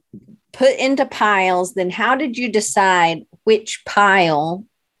 you put into piles, then how did you decide which pile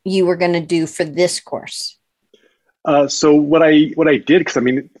you were going to do for this course? So what I did, because I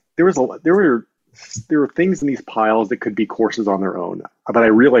mean there were things in these piles that could be courses on their own, but I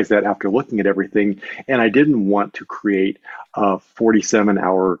realized that after looking at everything, and I didn't want to create a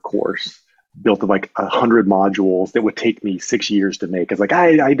 47-hour course built of like 100 modules that would take me 6 years to make. It's like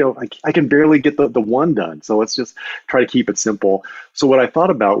I can barely get the one done, so let's just try to keep it simple. So what I thought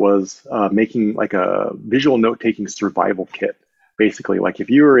about was making like a visual note taking survival kit. Basically, like if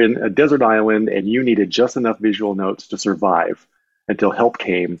you were in a desert island and you needed just enough visual notes to survive until help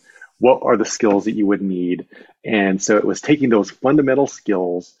came, what are the skills that you would need? And so it was taking those fundamental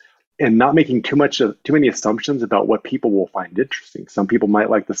skills and not making too many assumptions about what people will find interesting. Some people might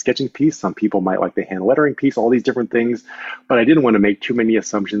like the sketching piece, some people might like the hand lettering piece, all these different things. But I didn't want to make too many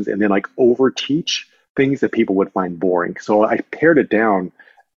assumptions and then like over teach things that people would find boring. So I pared it down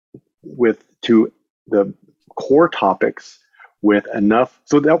with to the core topics with enough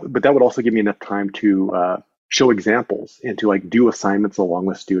but that would also give me enough time to show examples and to like do assignments along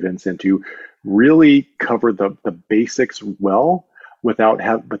with students and to really cover the basics well without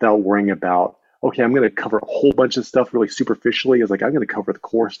worrying about okay, I'm going to cover a whole bunch of stuff really superficially. Is like, I'm going to cover the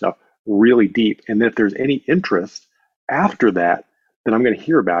core stuff really deep. And then if there's any interest after that, then I'm going to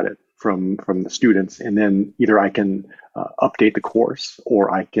hear about it from the students. And then either I can update the course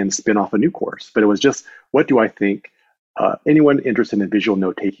or I can spin off a new course. But it was just, what do I think anyone interested in visual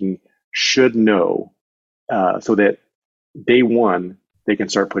note taking should know so that day one, they can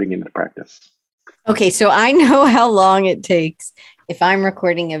start putting it into practice. Okay, so I know how long it takes if I'm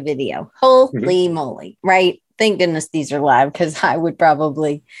recording a video. Mhm. Holy moly, right? Thank goodness these are live because I would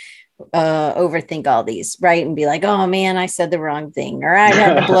probably overthink all these, right? And be like, oh man, I said the wrong thing, or I'd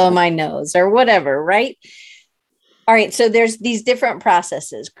have to blow my nose, or whatever, right? All right, so there's these different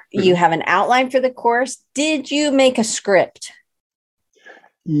processes. You Mhm. have an outline for the course. Did you make a script?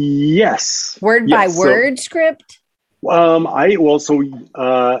 Yes. Word by Yes. So word script? I well, so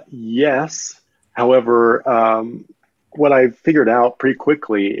yes. However, what I figured out pretty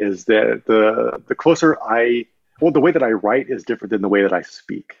quickly is that the closer well, the way that I write is different than the way that I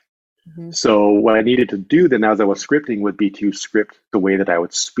speak. Mhm. So what I needed to do then as I was scripting would be to script the way that I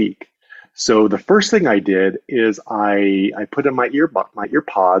would speak. So the first thing I did is I put in my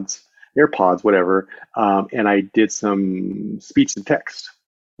AirPods, whatever, and I did some speech to text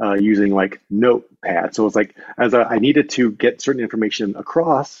using like Notepad. So it's like I needed to get certain information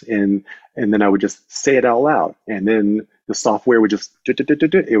across, and then I would just say it out loud, and then the software would just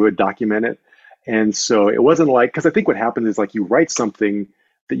it would document it. And so it wasn't like, because I think what happens is like you write something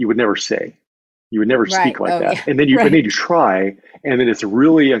that you would never say. You would never Right. speak like Oh, that. yeah. And then Right. you try, and then it's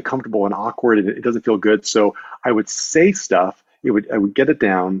really uncomfortable and awkward, and it doesn't feel good. So I would say stuff, I would get it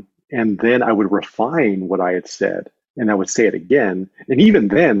down, and then I would refine what I had said, and I would say it again. And even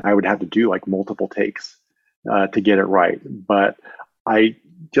then I would have to do like multiple takes to get it right. But I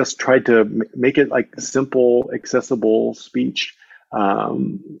just tried to make it like simple, accessible speech.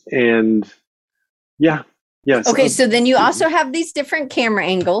 And yeah, yes. Okay, so then you also have these different camera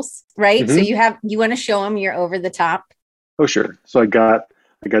angles, right? So Mhm. you want to show them you're over the top, Oh, sure. So I got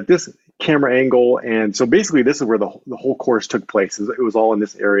this camera angle, and so basically this is where the whole course took place. It was all in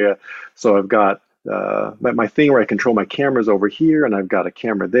this area. So I've got my thing where I control my cameras over here, and I've got a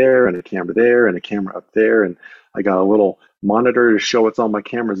camera there, and a camera there, and a camera up there, and I got a little monitor to show what's on my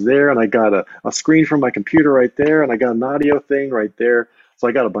cameras there, and I got a screen from my computer right there, and I got an audio thing right there. So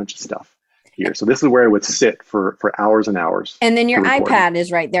I got a bunch of stuff here. So this is where I would sit for hours and hours and then to your record. iPad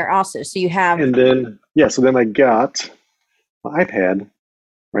is right there also. So you have And then yeah, so then I got my iPad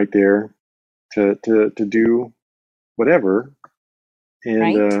right there to do whatever. And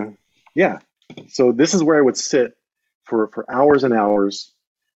right. yeah, so this is where I would sit for hours and hours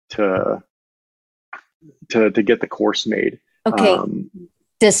to to get the course made. Okay, Um,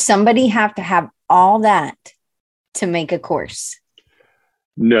 does somebody have to have all that to make a course?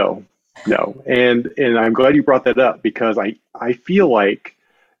 no, no, and I'm glad you brought that up because I feel like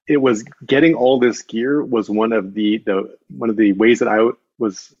it was getting all this gear was one of the one of the ways that I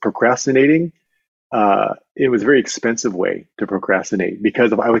was procrastinating. It was a very expensive way to procrastinate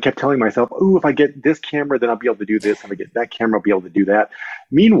because if I kept telling myself, "Oh, if I get this camera, then I'll be able to do this. If I get that camera, I'll be able to do that."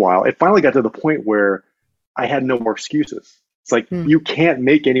 Meanwhile, it finally got to the point where I had no more excuses. It's like Hmm. you can't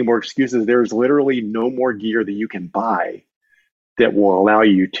make any more excuses. There's literally no more gear that you can buy that will allow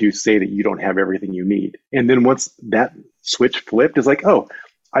you to say that you don't have everything you need. And then once that switch flipped, it's like, oh,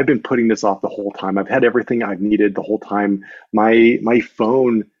 I've been putting this off the whole time. I've had everything I've needed the whole time. My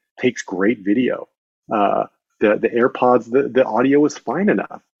phone takes great video. Uh, the AirPods, the audio was fine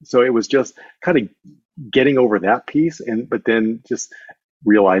enough. So it was just kind of getting over that piece, and but then just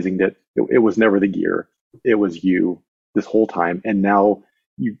realizing that it was never the gear, it was you this whole time, and now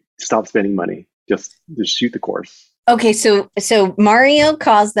you stop spending money. Just shoot the course. Okay, so Mario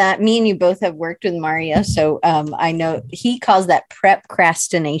calls that. Me and you both have worked with Mario, so I know he calls that prep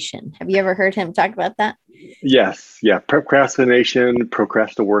procrastination. Have you ever heard him talk about that? Yes, yeah, procrastination,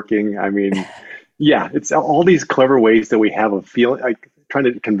 procrastinating. I mean, yeah, it's all these clever ways that we have of feeling like trying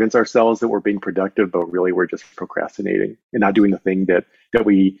to convince ourselves that we're being productive, but really we're just procrastinating and not doing the thing that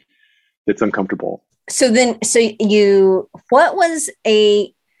we that's uncomfortable. So you, what was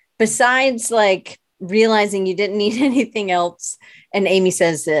a, besides like realizing you didn't need anything else, and Amy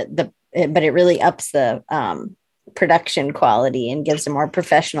says that but it really ups the production quality and gives a more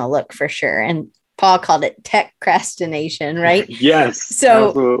professional look for sure. And Paul called it tech procrastination, right? Yes, So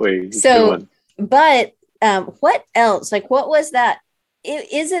absolutely. It's a good so one. but what else, like what was that?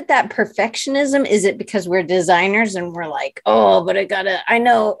 Is it that perfectionism? Is it because we're designers and we're like, oh, but I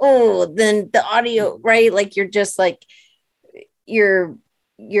know, oh, then the audio, right? Like you're just like, you're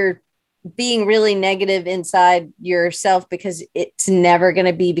being really negative inside yourself because it's never going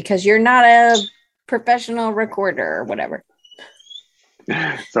to be because you're not a professional recorder or whatever.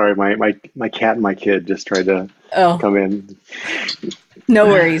 Sorry, my cat and my kid just tried to Oh, come in. no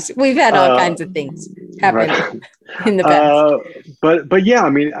worries. We've had all Uh, kinds of things happen right. in the past. Uh, but yeah, I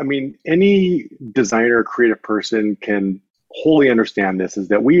mean, any designer or creative person can wholly understand this, is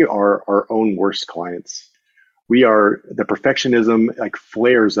that we are our own worst clients. We are the perfectionism like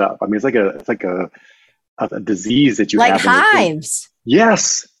flares up. I mean, it's like a disease that you Like have in hives.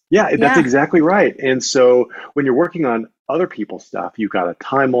 yes, yeah, that's Yeah. exactly right. And so when you're working on other people's stuff, you've got a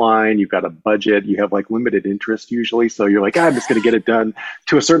timeline, you've got a budget, you have like limited interest usually. So you're like, I'm just going to get it done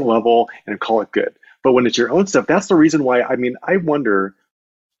to a certain level and call it good. But when it's your own stuff, that's the reason why. I mean, I wonder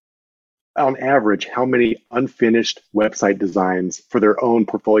on average how many unfinished website designs for their own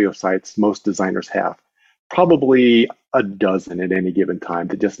portfolio sites most designers have. Probably a dozen at any given time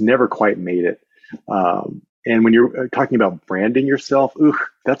that just never quite made it. And when you're talking about branding yourself, ooh,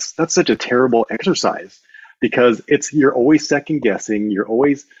 that's such a terrible exercise because you're always second guessing, you're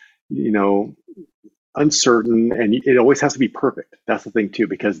always, you know, uncertain, and it always has to be perfect. That's the thing too,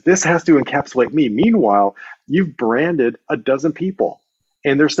 because this has to encapsulate me. Meanwhile, you've branded a dozen people,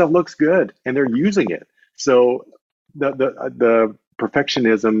 and their stuff looks good, and they're using it. So the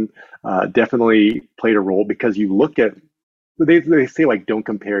perfectionism definitely played a role because you look at they say like don't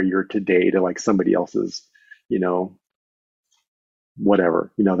compare your today to like somebody else's, you know,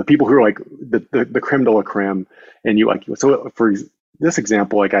 whatever, the people who are like the creme de la creme. And you like, so for this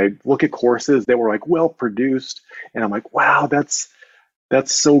example, like I look at courses that were like well produced, and I'm like, wow, that's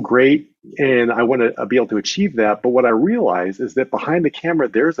so great, and I want to be able to achieve that. But what I realize is that behind the camera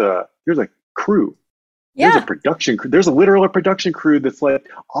there's a crew. There's a Yeah. production crew. There's a literal production crew that's like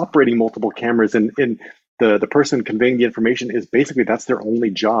operating multiple cameras, and the person conveying the information is basically that's their only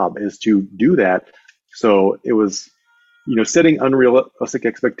job, is to do that. So it was, setting unrealistic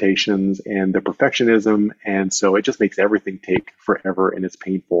expectations and the perfectionism, and so it just makes everything take forever and it's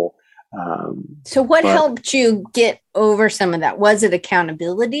painful. So what But helped you get over some of that? Was it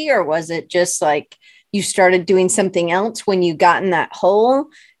accountability or was it just like you started doing something else when you got in that hole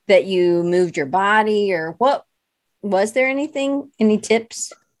that you moved your body or what? Was there anything, any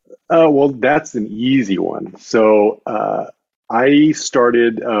tips? well, that's an easy one. So I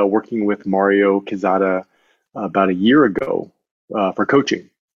started working with Mario Kizada about a year ago for coaching,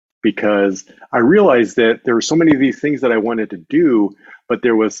 because I realized that there were so many of these things that I wanted to do, but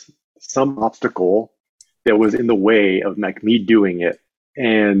there was some obstacle that was in the way of like me doing it.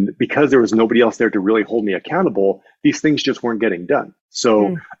 And because there was nobody else there to really hold me accountable, these things just weren't getting done. So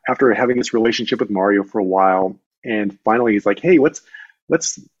Mm. after having this relationship with Mario for a while, and finally he's like, "Hey,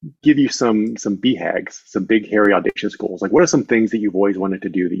 let's give you some BHAGs, some big, hairy, audacious goals. Like, what are some things that you've always wanted to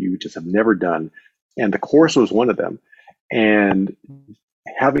do that you just have never done?" And the course was one of them. And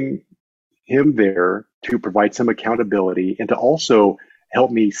having him there to provide some accountability and to also help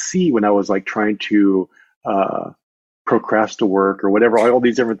me see when I was like trying to uh, procrastinate work or whatever, all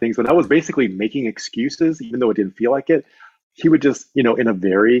these different things, when I was basically making excuses, even though it didn't feel like it, he would just, in a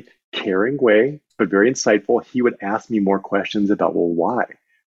very caring way, but very insightful, he would ask me more questions about, well, why?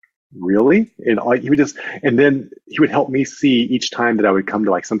 Really? And he would just, and then he would help me see each time that I would come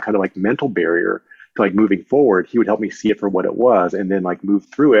to like some kind of like mental barrier to like moving forward. He would help me see it for what it was and then like move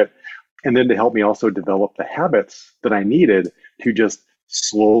through it. And then to help me also develop the habits that I needed to just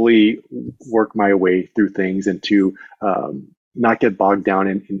slowly work my way through things and to not get bogged down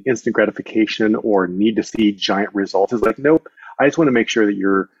in instant gratification or need to see giant results. It's like, nope, I just want to make sure that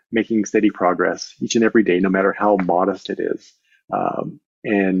you're making steady progress each and every day, no matter how modest it is.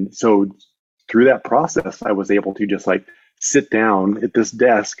 And so through that process, I was able to just like sit down at this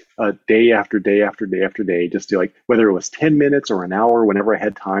desk day after day after day after day, just to like, whether it was 10 minutes or an hour, whenever I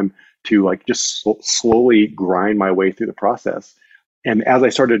had time to like just slowly grind my way through the process. And as I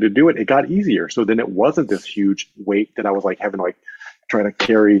started to do it, it got easier. So then it wasn't this huge weight that I was like having to like try to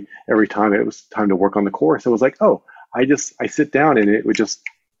carry every time it was time to work on the course. It was like, oh, I sit down and it would just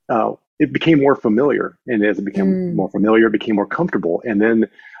it became more familiar. And as it became Mm. more familiar, it became more comfortable. And then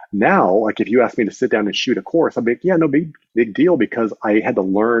now, like if you ask me to sit down and shoot a course, I'd be like, yeah, no big deal, because I had to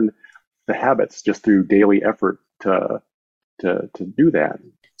learn the habits just through daily effort to do that.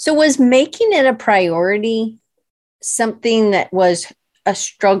 So was making it a priority something that was a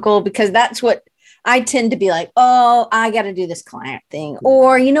struggle? Because that's what I tend to be like, oh, I got to do this client thing.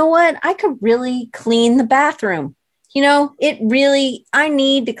 Or, you know what? I could really clean the bathroom. I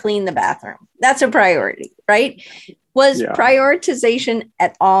need to clean the bathroom. That's a priority, right? Was Yeah. prioritization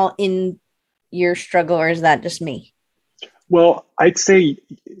at all in your struggle, or is that just me? Well, I'd say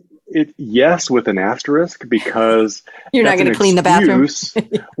Yes, with an asterisk, because You're not that's going an to clean the bathroom. excuse.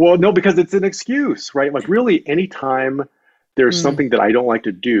 Well, no, because it's an excuse, right? Like really, anytime there's Mm, something that I don't like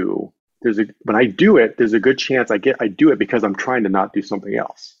to do, when I do it, there's a good chance I do it because I'm trying to not do something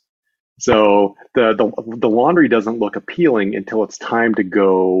else. So the laundry doesn't look appealing until it's time to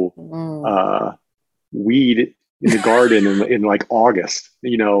go mm. uh, weed in the garden in like August,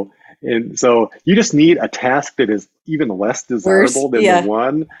 and so you just need a task that is even less Worse. desirable than the Yeah.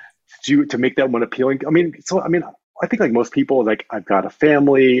 one to make that one appealing. I mean, I think like most people, like I've got a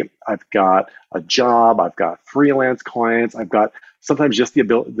family, I've got a job, I've got freelance clients, I've got sometimes just the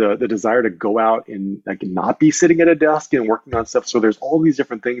ability, the desire to go out and like not be sitting at a desk and working on stuff. So there's all these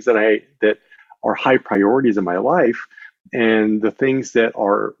different things that are high priorities in my life, and the things that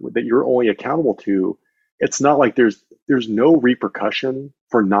you're only accountable to, it's not like there's no repercussion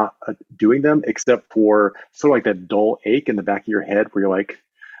for not doing them, except for sort of like that dull ache in the back of your head where you're like,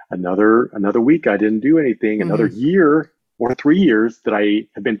 another week I didn't do anything, another Mhm. year or 3 years that I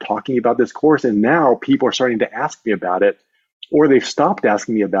have been talking about this course, and now people are starting to ask me about it, or they've stopped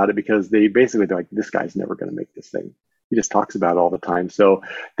asking me about it because they're like, this guy's never going to make this thing. He just talks about it all the time. So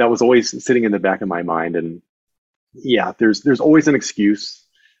that was always sitting in the back of my mind, and yeah, there's always an excuse.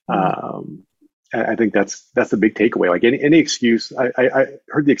 Mhm. Um, I think that's the big takeaway. Like any excuse, I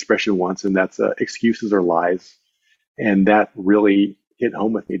heard the expression once, and that's excuses are lies, and that really hit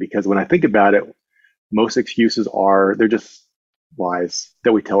home with me because when I think about it, most excuses they're just lies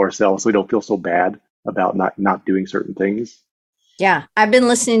that we tell ourselves so we don't feel so bad about not doing certain things. Yeah, I've been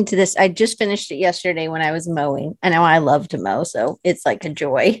listening to this. I just finished it yesterday when I was mowing. I know I love to mow, so it's like a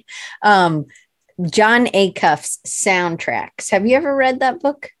joy. Um, John Acuff's Soundtracks. Have you ever read that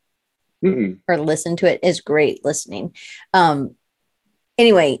book Mm-mm. or listened to it? It's great listening. Um,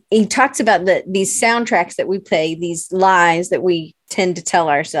 anyway, he talks about these soundtracks that we play, these lies that we tend to tell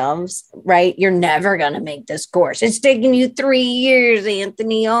ourselves, right? You're never going to make this course. It's taking you 3 years,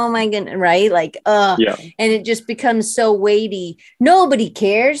 Anthony. Oh my goodness, right? Like, Yeah. and it just becomes so weighty. Nobody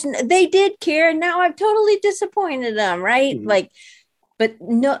cares. They did care. And now I've totally disappointed them, right? Mm-hmm. Like, but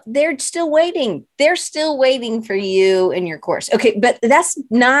no, they're still waiting. They're still waiting for you in your course. Okay, but that's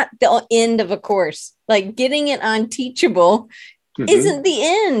not the end of a course. Like getting it on Teachable Mm-hmm. isn't the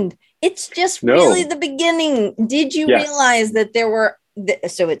end. It's just really No. the beginning. Did you Yes. realize that there were,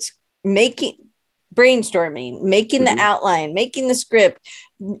 so it's making, brainstorming, making the Mm-hmm. outline, making the script,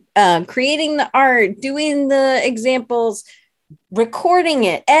 creating the art, doing the examples, recording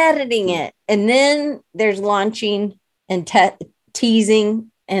it, editing it, and then there's launching and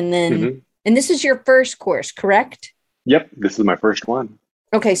teasing, and then, Mm-hmm. and this is your first course, correct? Yep. This is my first one.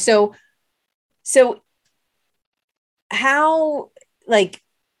 Okay, so how, like,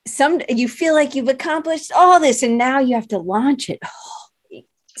 some you feel like you've accomplished all this and now you have to launch it.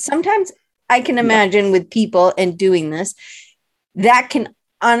 Sometimes I can Yeah. imagine with people and doing this that can,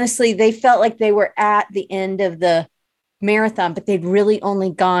 honestly, they felt like they were at the end of the marathon, but they'd really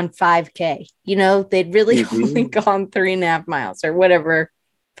only gone 5K. They'd really only Mm-hmm. gone 3.5 miles or whatever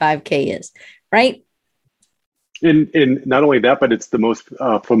 5K is, right? In not only that, but it's the most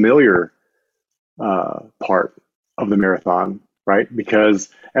familiar part of the marathon, right? Because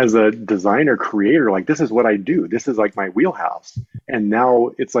as a designer creator, like this is what I do. This is like my wheelhouse. And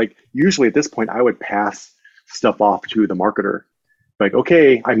now it's like usually at this point I would pass stuff off to the marketer. Like,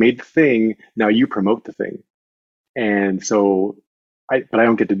 okay, I made the thing. Now you promote the thing. And so but I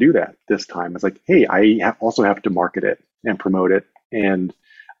don't get to do that this time. It's like, hey, also have to market it and promote it, and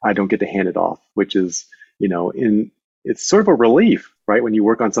I don't get to hand it off, which is, in it's sort of a relief, right? When you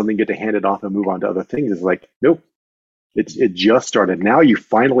work on something, get to hand it off and move on to other things. It's like, nope, it just started. Now you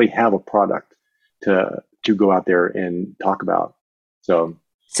finally have a product to go out there and talk about. So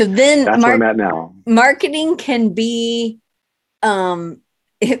So then that's where I'm at now. marketing can be,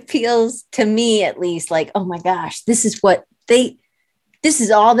 it feels to me at least like, oh my gosh, this is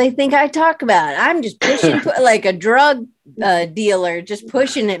all they think I talk about. I'm just pushing like a drug dealer, just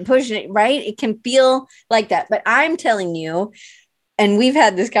pushing it, right? It can feel like that. But I'm telling you, and we've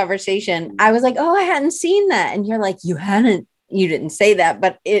had this conversation, I was like, oh, I hadn't seen that. And you're like, you didn't say that,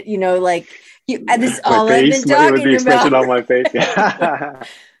 but it, like, this is My all I've been face, it was the talking expression about. on my face. Yeah.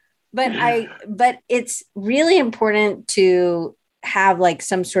 But it's really important to have like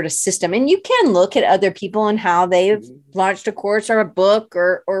some sort of system, and you can look at other people and how they've launched a course or a book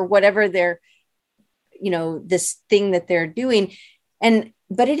or whatever they're, this thing that they're doing.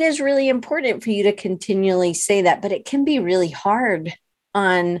 But it is really important for you to continually say that, but it can be really hard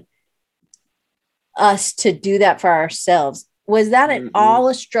on us to do that for ourselves. Was that at Mhm. all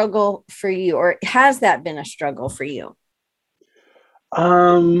a struggle for you, or has that been a struggle for you?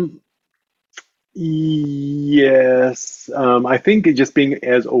 Um, Yes, I think it just being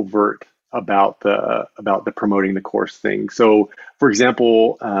as overt about the promoting the course thing. So, for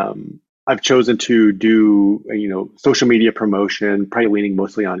example, I've chosen to do social media promotion, probably leaning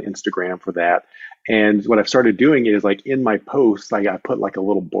mostly on Instagram for that. And what I've started doing is like in my posts, I put like a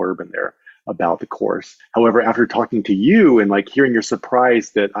little blurb in there about the course. However, after talking to you and like hearing your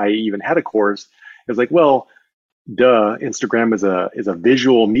surprise that I even had a course, it's like, well, duh, Instagram is a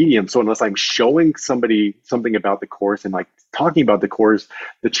visual medium. So unless I'm showing somebody something about the course and like talking about the course,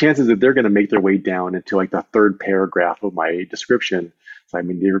 the chances that they're going to make their way down into like the third paragraph of my description. So I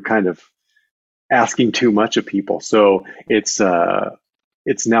mean, they're kind of asking too much of people. So it's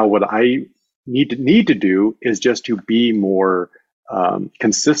now what I need to do is just to be more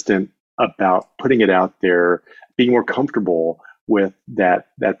consistent about putting it out there, being more comfortable with that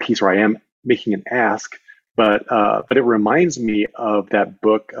piece where I am making an ask. But it reminds me of that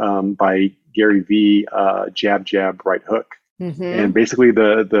book by Gary V. Jab Jab Right Hook, and Mm-hmm. basically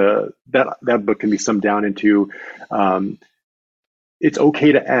that book can be summed down into um, it's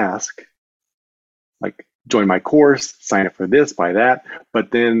okay to ask, like join my course, sign up for this, buy that,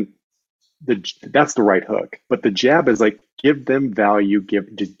 but then that's the right hook. But the jab is like give them value,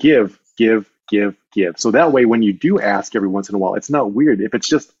 just give. So that way, when you do ask every once in a while, it's not weird. If it's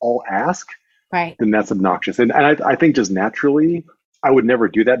just all ask, Right. then that's obnoxious. And I think just naturally, I would never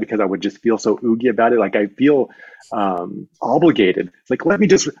do that because I would just feel so oogie about it. Like I feel obligated. It's like, let me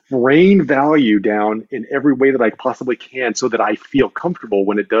just rain value down in every way that I possibly can so that I feel comfortable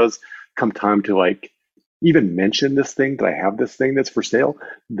when it does come time to like even mention this thing that I have this thing that's for sale,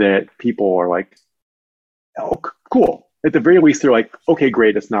 that people are like, oh, cool. At the very least, they're like, okay,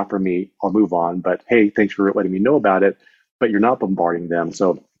 great. It's not for me. I'll move on. But hey, thanks for letting me know about it. But you're not bombarding them.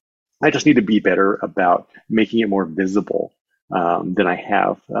 So I just need to be better about making it more visible than I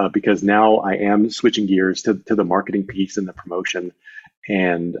have because now I am switching gears to the marketing piece and the promotion,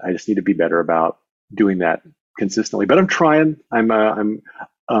 and I just need to be better about doing that consistently. But I'm trying. I'm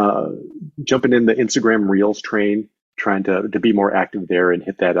uh, jumping in the Instagram Reels train, trying to be more active there and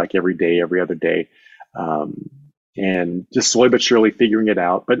hit that like every day, every other day. Um, and just slowly but surely figuring it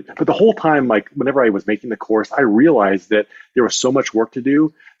out. But the whole time, like whenever I was making the course, I realized that there was so much work to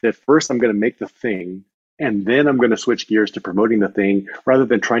do that first I'm going to make the thing and then I'm going to switch gears to promoting the thing rather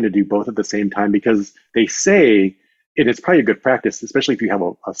than trying to do both at the same time because they say, and it's probably a good practice, especially if you have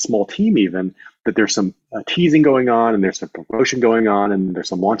a small team even, that there's some teasing going on and there's some promotion going on and there's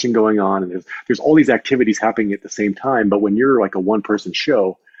some launching going on and there's all these activities happening at the same time. But when you're like a one person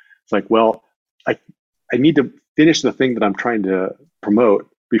show, it's like, well, I I need to finish the thing that I'm trying to promote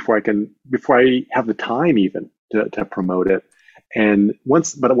before I have the time even to promote it. And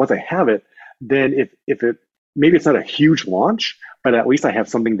once I have it, then if it maybe it's not a huge launch, but at least I have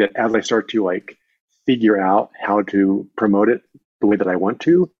something that as I start to like figure out how to promote it the way that I want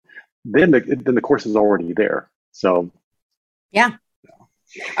to, then the course is already there. So Yeah.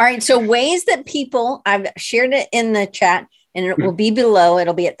 All right. So ways that people, I've shared it in the chat and it will be below.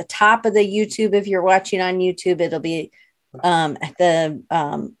 It'll be at the top of the YouTube. If you're watching on YouTube, it'll be at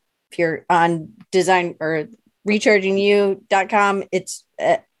the, if you're on design or rechargingyou.com, it's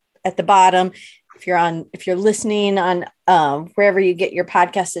at the bottom. If you're listening on wherever you get your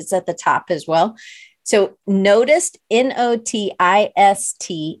podcast, it's at the top as well. So noticed,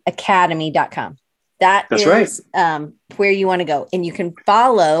 Notist academy.com. That that's right. is where you want to go. And you can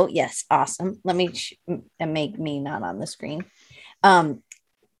follow. Yes, awesome. Let me make me not on the screen.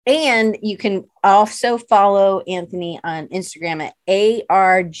 And you can also follow Anthony on Instagram at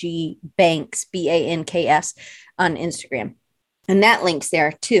ARG Banks, BANKS on Instagram. And that link's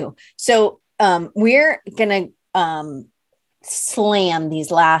there too. So we're going to slam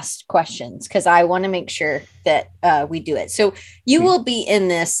these last questions because I want to make sure that we do it. So you will be in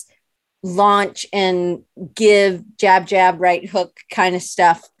this launch and give jab right hook kind of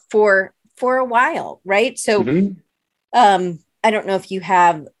stuff for a while, right? So Mm-hmm. I don't know if you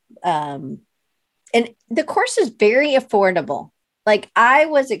have and the course is very affordable. Like I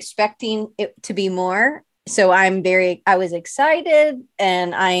was expecting it to be more, so I was excited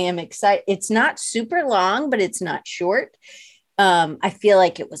and I am excited. It's not super long, but it's not short. I feel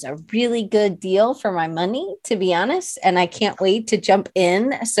like it was a really good deal for my money, to be honest. And I can't wait to jump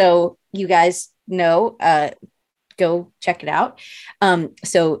in. So you guys know, go check it out.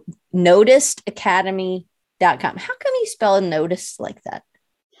 So noticedacademy.com. How come you spell notice like that?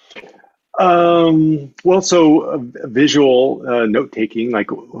 Well, so visual note taking, like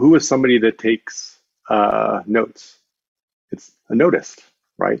who is somebody that takes notes? It's a notist,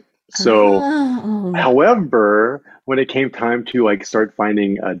 right? So, Oh, however, when it came time to like start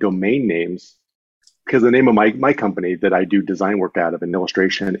finding domain names, because the name of my company that I do design work out of in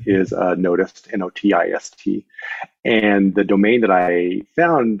illustration is Notist, Notist, and the domain that I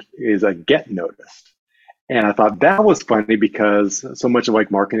found is a Get Noticed. And I thought that was funny because so much of like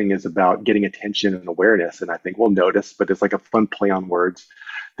marketing is about getting attention and awareness. And I think, well, notice, but it's like a fun play on words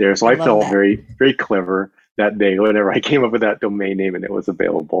there. So I I love felt that. very, very clever that day whenever I came up with that domain name and it was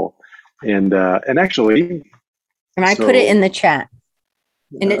available. And actually, And I put it in so the chat.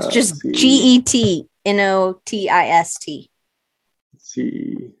 And it's just let's see, GETNOTIST. let's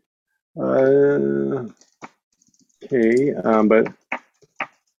see. Uh, okay, but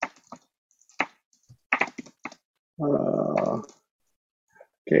uh,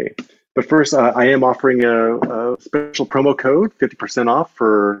 okay. But first, I am offering a special promo code, 50% off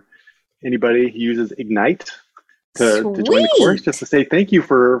for anybody who uses Ignite to join the course, just to Sweet. say thank you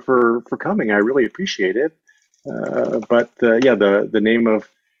for coming. I really appreciate it. But yeah, the name of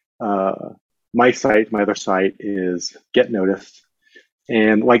uh, my other site is Get Noticed,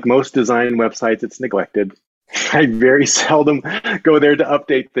 and like most design websites, it's neglected. I very seldom go there to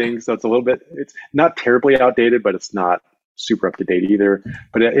update things, so it's not terribly outdated, but it's not super up to date either.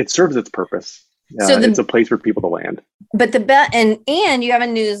 But it serves its purpose. So It's the a place for people to land. but the bet and you have a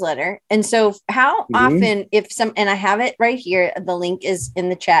newsletter. And so how Hmm. often if some and I have it right here, the link is in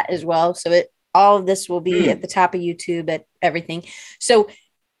the chat as well. So it all of this will be at the top of YouTube at everything. So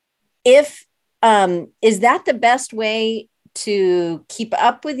if is that the best way to keep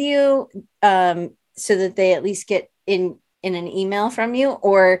up with you so that they at least get in an email from you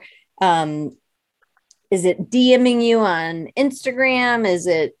or um is it DMing you on Instagram? Is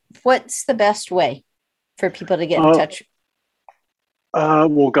it what's the best way for people to get in Uh, touch?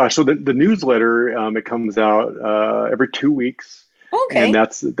 well, gosh, so the newsletter it comes out every 2 weeks, and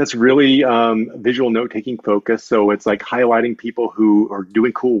Okay. that's really visual note taking focus. So it's like highlighting people who are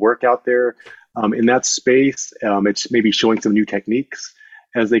doing cool work out there in that space. It's maybe showing some new techniques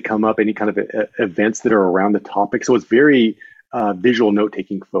as they come up, any kind of events that are around the topic. So it's very visual note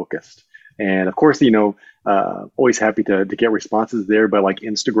taking focused. And of course, always happy to get responses there, but like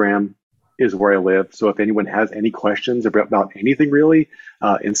Instagram is where I live. So if anyone has any questions about anything really,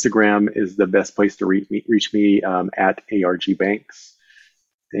 Instagram is the best place to reach me at ARG Banks.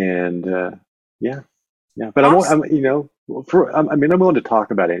 And yeah, yeah. But Awesome. I mean, I'm willing to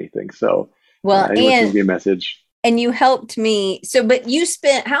talk about anything. So Well, anyone sends me a message. and you helped me. So, but you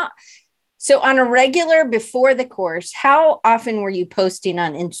spent how so on a regular before the course, how often were you posting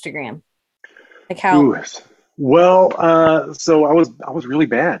on Instagram? Like how Ooh, well, so I was really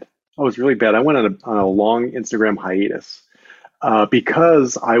bad. I was really bad. I went on a long Instagram hiatus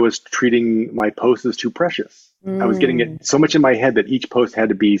because I was treating my posts as too precious. I was getting mm, it so much in my head that each post had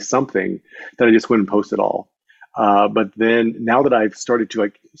to be something that I just wouldn't post at all. But then now that I've started to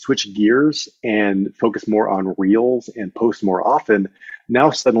like switch gears and focus more on reels and post more often, now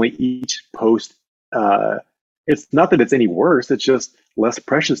suddenly each post, uh, it's not that it's any worse, it's just less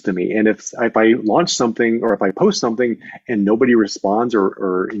precious to me. And if I launch something or if I post something and nobody responds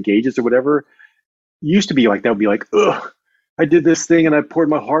or engages or whatever, used to be like that would be like, ugh, I did this thing and I poured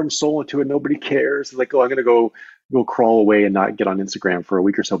my heart and soul into it. Nobody cares. It's like, oh, I'm gonna go crawl away and not get on Instagram for a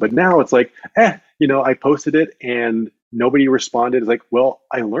week or so. But now it's like, I posted it and nobody responded. It's like, well,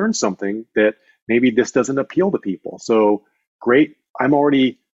 I learned something that maybe this doesn't appeal to people. So great. I'm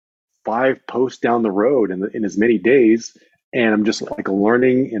already 5 posts down the road in as many days, and I'm just like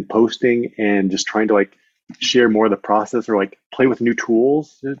learning and posting and just trying to like share more of the process or like play with new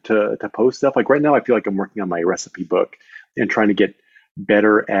tools to post stuff. Like right now, I feel like I'm working on my recipe book and trying to get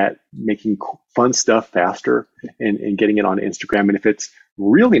better at making fun stuff faster and getting it on Instagram. And if it's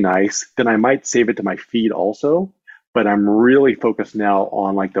really nice, then I might save it to my feed also. But I'm really focused now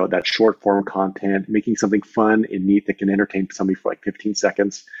on like that short form content, making something fun and neat that can entertain somebody for like 15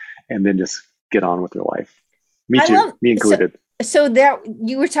 seconds, and then just get on with their life. Me I too, love me so included. so there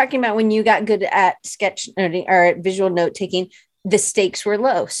you were talking about when you got good at sketch noting or at visual note taking, the stakes were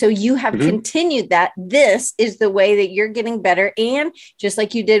low. So you have Hmm. continued that. This is the way that you're getting better. And just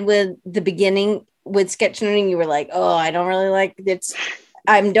like you did with the beginning with sketch noting, you were like, oh, I don't really like it's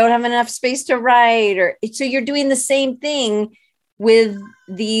I don't have enough space to write. Or so you're doing the same thing with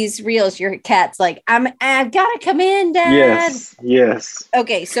these reels. Your cat's like, I've got to come in, Dad. Yes, yes.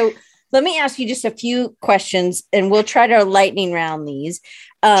 Okay, so let me ask you just a few questions and we'll try to lightning round these.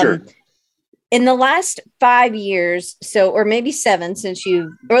 Sure. Um, in the last 5 years, so, or maybe seven since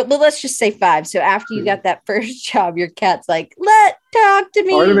you, or well, let's just say five. So after you got that first job, your cat's like, talk to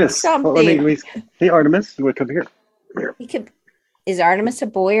me Artemis. Well, something. hey, Artemis, you want to come here? Here. He could, Is Artemis a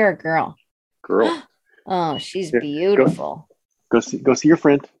boy or a girl? Girl. Oh, she's Here, go beautiful. go see your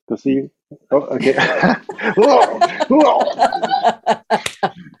friend. Go see you. Oh, okay. Whoa, whoa.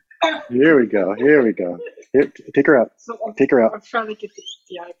 Here we go. Here we go. Here, take her out. Take her out. I'm trying to get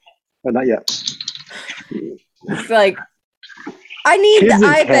the iPad. Oh, not yet. It's like, I need the Kids and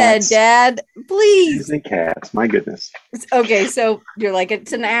iPad, cats. Dad. Kids Please. and cats. My goodness. Okay, so you're like,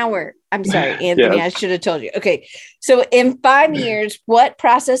 it's an hour. I'm sorry, Anthony, I Yes. should have told you. Okay, so in 5 years, what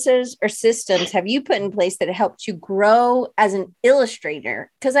processes or systems have you put in place that helped you grow as an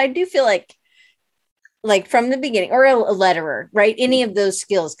illustrator? Because I do feel like from the beginning, or a letterer, right? Any of those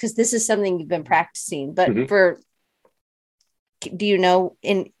skills, because this is something you've been practicing. But Mm-hmm. do you know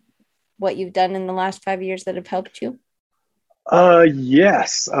in what you've done in the last 5 years that have helped you?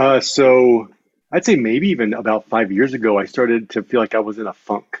 Yes. So I'd say maybe even about 5 years ago, I started to feel like I was in a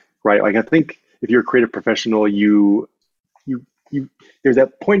funk, right? Like I think if you're a creative professional, you there's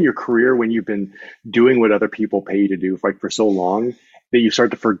that point in your career when you've been doing what other people pay you to do for so long that you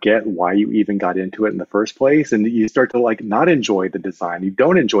start to forget why you even got into it in the first place, and you start to like not enjoy the design. You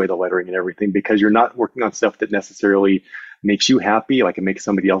don't enjoy the lettering and everything because you're not working on stuff that necessarily makes you happy, like it makes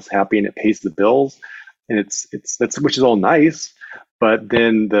somebody else happy and it pays the bills, and it's that's which is all nice. But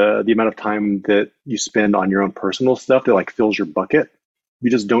then the amount of time that you spend on your own personal stuff that like fills your bucket, you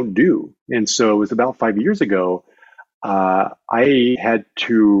just don't do. And so it was about 5 years ago I had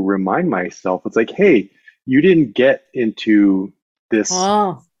to remind myself, it's like, hey, you didn't get into this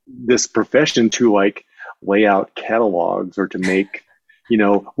Oh, this profession to like lay out catalogs or to make,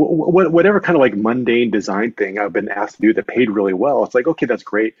 whatever kind of like mundane design thing I've been asked to do that paid really well. It's like, okay, that's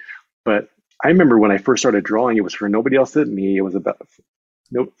great. But I remember when I first started drawing, it was for nobody else but me. It was about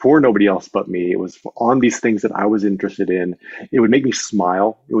no, for nobody else but me. It was on these things that I was interested in. It would make me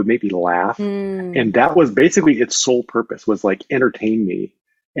smile. It would make me laugh. And mm, that was basically its sole purpose was like entertain me.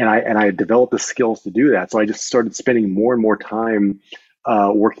 And I developed the skills to do that. So I just started spending more and more time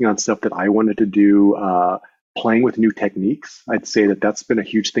working on stuff that I wanted to do, playing with new techniques. I'd say that that's been a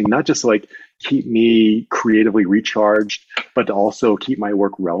huge thing, not just like keep me creatively recharged, but to also keep my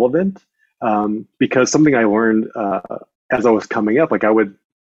work relevant. Because something I learned as I was coming up, like I would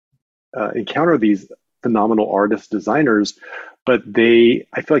encounter these phenomenal artists, designers, but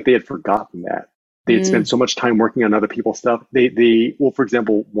I feel like they had forgotten that. They had spent mm, so much time working on other people's stuff. Well, for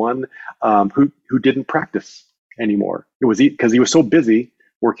example, one who didn't practice anymore. It was because he was so busy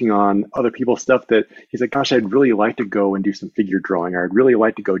working on other people's stuff that he's like, "Gosh, I'd really like to go and do some figure drawing, or I'd really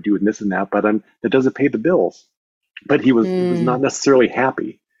like to go do this and that, but that doesn't pay the bills." But he was not mm. necessarily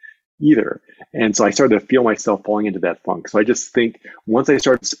happy either. And so I started to feel myself falling into that funk. So I just think once I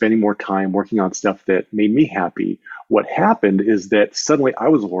started spending more time working on stuff that made me happy, what happened is that suddenly I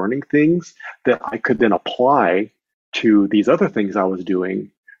was learning things that I could then apply to these other things I was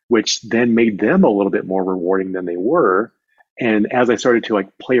doing, which then made them a little bit more rewarding than they were. And as I started to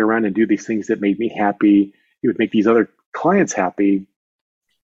like play around and do these things that made me happy, it would make these other clients happy.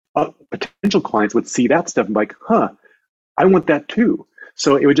 Potential clients would see that stuff and be like, huh, I want that too.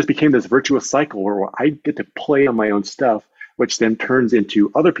 So it would just became this virtuous cycle where I get to play on my own stuff, which then turns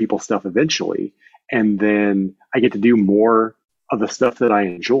into other people's stuff eventually. And then I get to do more of the stuff that I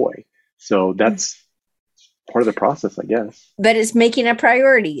enjoy. So that's part of the process, I guess. But it's making a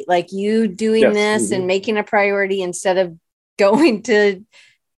priority, like you doing Yes. this and making a priority instead of going to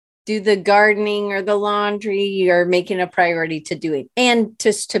do the gardening or the laundry. You're making a priority to do it and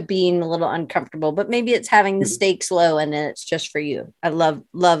just to being a little uncomfortable, but maybe it's having the Hmm. stakes low and it's just for you. I love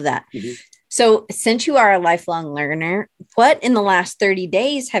that. Hmm. So since you are a lifelong learner, what in the last 30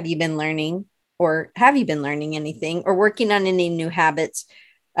 days have you been learning, or have you been learning anything or working on any new habits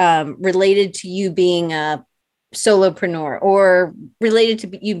related to you being a solopreneur, or related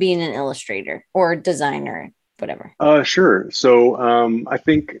to you being an illustrator or designer, whatever? Sure. So I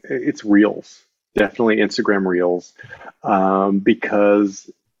think it's Reels, definitely Instagram Reels, because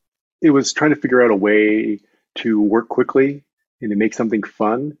it was trying to figure out a way to work quickly and to make something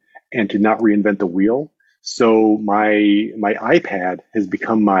fun and to not reinvent the wheel. So my iPad has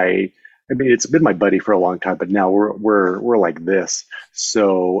become I mean, it's been my buddy for a long time, but now we're like this.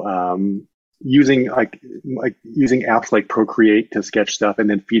 So using using apps like Procreate to sketch stuff and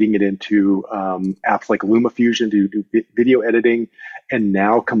then feeding it into apps like LumaFusion to do video editing, and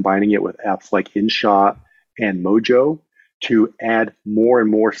now combining it with apps like InShot and Mojo to add more and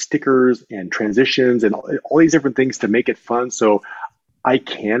more stickers and transitions and all these different things to make it fun. So I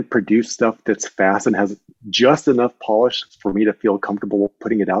can produce stuff that's fast and has just enough polish for me to feel comfortable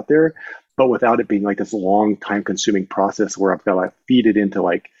putting it out there, but without it being like this long time consuming process where I've got to feed it into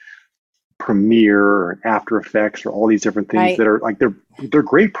like Premiere or After Effects or all these different things Right. that are like they're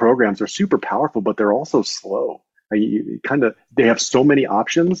great programs. They're super powerful, but they're also slow. Like kind of they have so many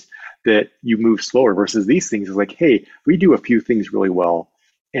options that you move slower versus these things is like, hey, we do a few things really well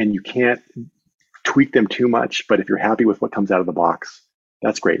and you can't tweak them too much, but if you're happy with what comes out of the box,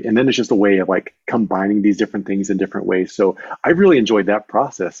 that's great. And then it's just a way of like combining these different things in different ways. So I really enjoyed that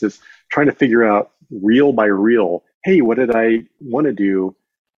process is trying to figure out reel by reel, hey, what did I want to do?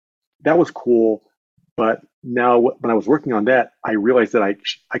 That was cool. But now when I was working on that, I realized that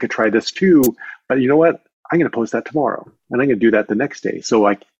I could try this too. But you know what? I'm going to post that tomorrow and I'm going to do that the next day. So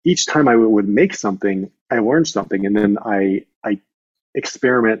like each time I would make something, I learned something and then I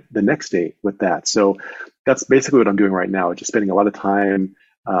experiment the next day with that. So that's basically what I'm doing right now, just spending a lot of time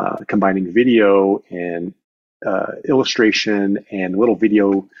combining video and illustration and little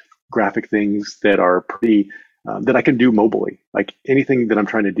video graphic things that are pretty that I can do mobily. Like anything that I'm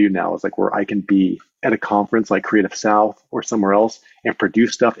trying to do now is like where I can be at a conference like Creative South or somewhere else and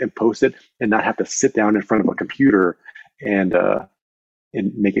produce stuff and post it and not have to sit down in front of a computer and uh,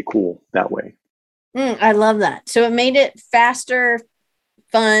 and make it cool that way. I love that. So it made it faster,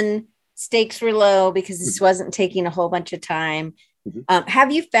 fun, stakes were low because this wasn't taking a whole bunch of time. Mhm.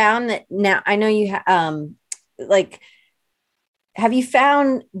 Have you found that now? I know like, have you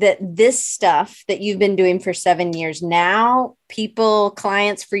found that this stuff that you've been doing for 7 years now, people,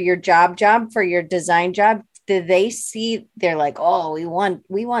 clients for your for your design job, do they see? They're like, oh, we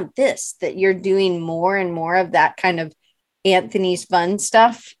want this. That you're doing more and more of that kind of Anthony's fun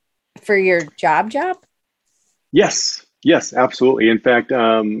stuff for your job. Yes, yes, absolutely. In fact,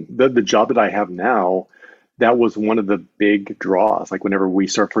 the job that I have now, that was one of the big draws. Like whenever we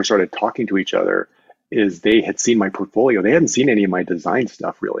first started talking to each other, is they had seen my portfolio. They hadn't seen any of my design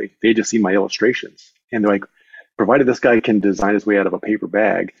stuff really. They just seen my illustrations, and they're like, provided this guy can design his way out of a paper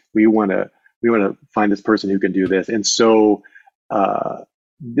bag, we want to find this person who can do this. And so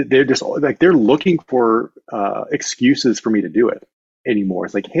they're just like they're looking for excuses for me to do it anymore.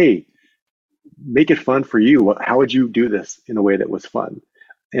 It's like, hey, make it fun for you. How would you do this in a way that was fun?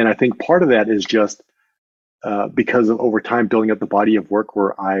 And I think part of that is just because of over time building up the body of work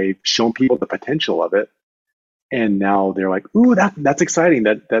where I've shown people the potential of it, and now they're like, "Ooh, that's exciting.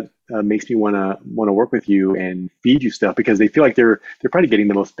 That makes me want to work with you and feed you stuff," because they feel like they're probably getting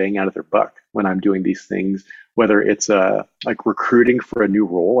the most bang out of their buck when I'm doing these things. Whether it's like recruiting for a new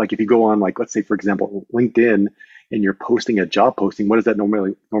role, like if you go on like let's say for example LinkedIn and you're posting a job posting, what does that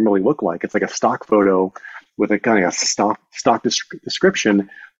normally look like? It's like a stock photo with a kind of a stock description.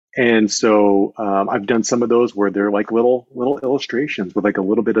 And so I've done some of those where they're like little illustrations with like a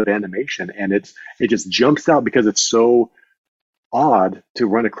little bit of animation, and it just jumps out because it's so odd to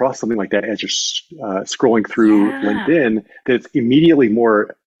run across something like that as you're scrolling through Yeah. LinkedIn that it's immediately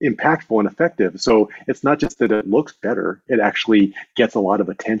more impactful and effective. So it's not just that it looks better; it actually gets a lot of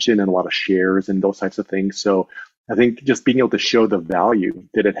attention and a lot of shares and those types of things. So I think just being able to show the value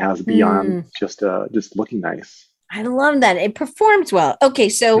that it has beyond Mm, just looking nice. I love that. It performs well. Okay,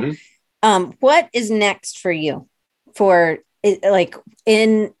 so Mhm. what is next for you for like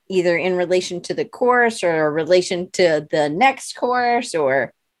in either in relation to the course or relation to the next course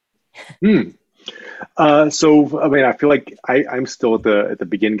or Hmm. So I mean, I feel like I'm still at the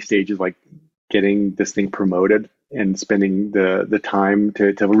beginning stages, like getting this thing promoted and spending the time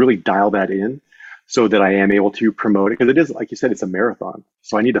to really dial that in so that I am able to promote it because it is, like you said, it's a marathon.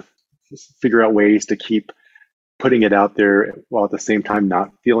 So I need to figure out ways to keep putting it out there while at the same time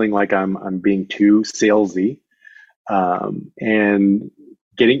not feeling like I'm being too salesy and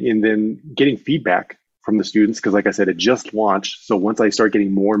getting feedback from the students because like I said it just launched, so once I start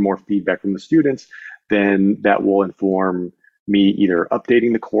getting more and more feedback from the students, then that will inform me either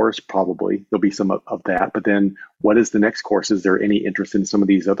updating the course, probably there'll be some of that, but then what is the next course? Is there any interest in some of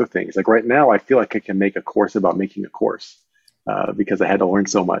these other things? Like right now I feel like I can make a course about making a course because I had to learn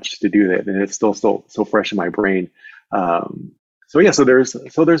so much to do that and it's still so fresh in my brain. um, so yeah, so there's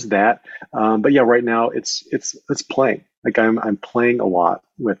that. But yeah, right now it's playing. Like I'm playing a lot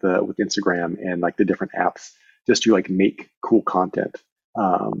with Instagram and like the different apps just to like make cool content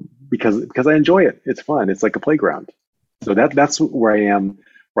because I enjoy it. It's fun. It's like a playground. So that's where I am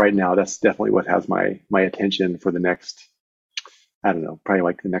right now. That's definitely what has my attention for the next, I don't know, probably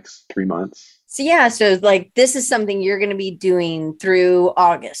like the next 3 months. so yeah, so like this is something you're going to be doing through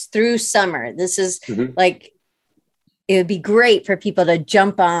August, through summer. This is Hmm. like it would be great for people to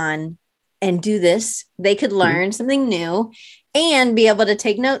jump on and do this. They could Hmm. learn something new and be able to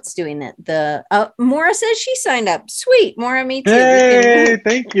take notes doing it. The Maura says she signed up. Sweet, Maura, me too. We Hey, can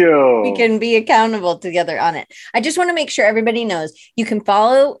thank we you. can be accountable together on it. I just want to make sure everybody knows you can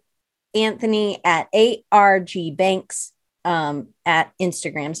follow Anthony at ARGBanks at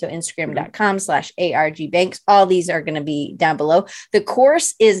Instagram. So Instagram.com/ARGBanks. All these are going to be down below. The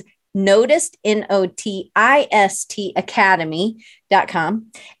course is Notist, Notist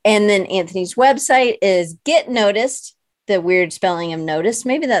Academy.com. And then Anthony's website is Get Noticed, the weird spelling of notice.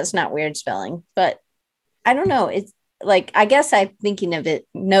 Maybe that's not weird spelling, but I don't know. It's like, I guess I'm thinking of it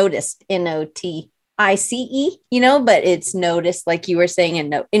noticed, Notice, but it's noticed, like you were saying, and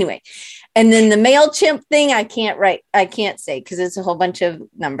no, anyway. And then the MailChimp thing, I can't say because it's a whole bunch of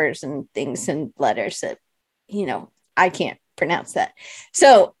numbers and things and letters that, I can't pronounce that.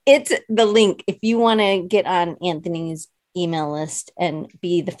 So it's the link if you want to get on Anthony's email list and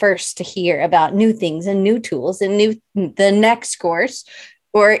be the first to hear about new things and new tools and the next course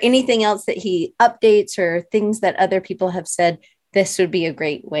or anything else that he updates or things that other people have said. This would be a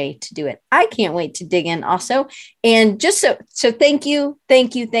great way to do it. I can't wait to dig in also. And just so thank you,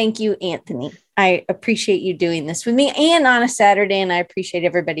 Anthony. I appreciate you doing this with me and on a Saturday. And I appreciate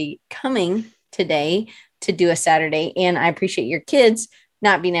everybody coming today to do a Saturday. And I appreciate your kids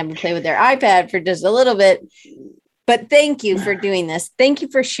not being able to play with their iPad for just a little bit. But thank you for doing this. Thank you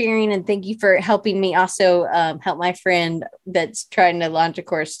for sharing. And thank you for helping me also help my friend that's trying to launch a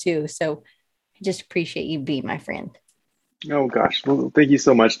course too. So I just appreciate you being my friend. Oh gosh, well, thank you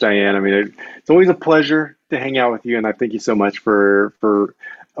so much, Diane. I mean, it's always a pleasure to hang out with you, and I thank you so much for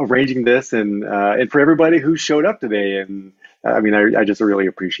arranging this and for everybody who showed up today. And I mean, I just really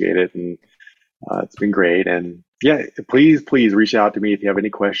appreciate it, and it's been great. And yeah, please reach out to me if you have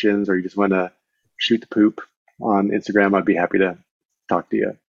any questions or you just want to shoot the poop on Instagram. I'd be happy to talk to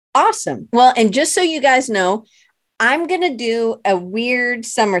you. Awesome. Well, and just so you guys know, I'm going to do a weird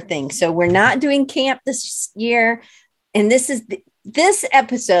summer thing. So we're not doing camp this year. And this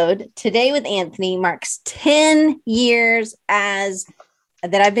episode today with Anthony marks 10 years that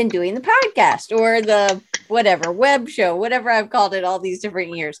I've been doing the podcast or the whatever web show, whatever I've called it all these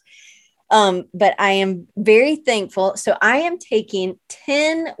different years. But I am very thankful. So I am taking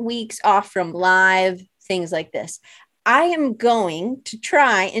 10 weeks off from live things like this. I am going to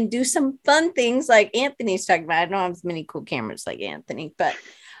try and do some fun things like Anthony's talking about. I don't have as many cool cameras like Anthony, but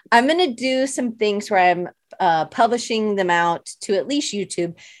I'm going to do some things where I'm publishing them out to at least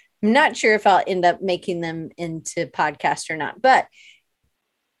YouTube. I'm not sure if I'll end up making them into podcast or not, but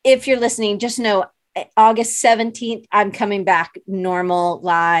if you're listening, just know August 17th, I'm coming back normal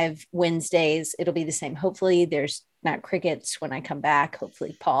live Wednesdays. It'll be the same. Hopefully there's not crickets when I come back.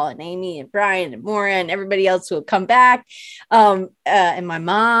 Hopefully Paul and Amy and Brian and Maura and everybody else will come back. And my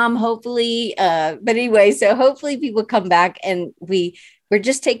mom, hopefully. But anyway, so hopefully people come back and we're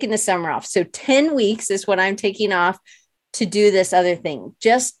just taking the summer off. So 10 weeks is what I'm taking off to do this other thing,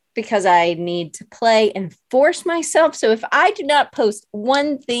 just because I need to play and force myself. So if I do not post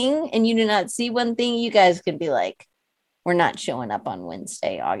one thing and you do not see one thing, you guys can be like, we're not showing up on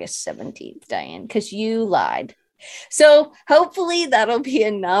Wednesday, August 17th, Diane, because you lied. So hopefully that'll be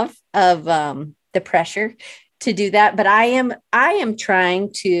enough of the pressure to do that. But I am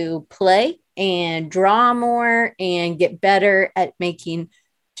trying to play and draw more and get better at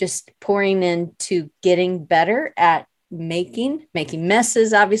pouring into getting better at making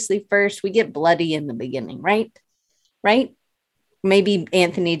messes. Obviously first we get bloody in the beginning, right? Maybe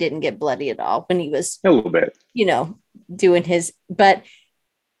Anthony didn't get bloody at all when he was a little bit, doing his, but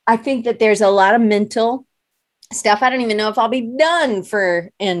I think that there's a lot of mental stuff. I don't even know if I'll be done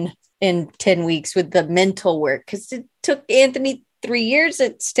in 10 weeks with the mental work, because it took Anthony 3 years.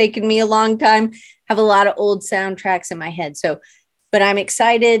 It's taken me a long time. Have a lot of old soundtracks in my head. So, but I'm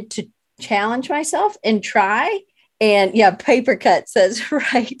excited to challenge myself and try. And yeah, paper cut says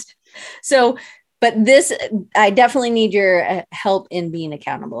right. So, but I definitely need your help in being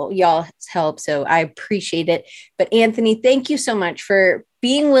accountable. Y'all's help. So I appreciate it. But Anthony, thank you so much for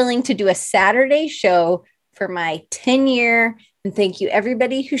being willing to do a Saturday show for my 10-year. And thank you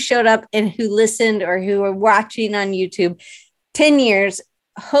everybody who showed up and who listened or who are watching on YouTube. 10 years.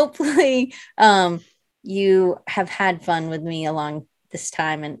 Hopefully you have had fun with me along this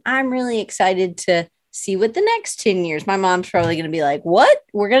time. And I'm really excited to see what the next 10 years, my mom's probably going to be like, what?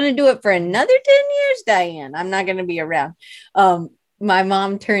 We're going to do it for another 10 years, Diane. I'm not going to be around. My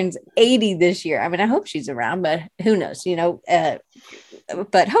mom turns 80 this year. I mean, I hope she's around, but who knows,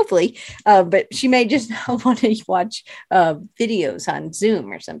 but hopefully, but she may just not want to watch videos on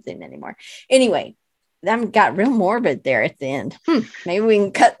Zoom or something anymore. Anyway, that got real morbid there at the end. Maybe we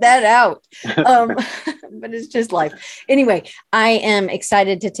can cut that out. But it's just life. Anyway, I am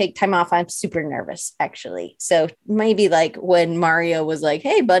excited to take time off. I'm super nervous, actually. So maybe like when Mario was like,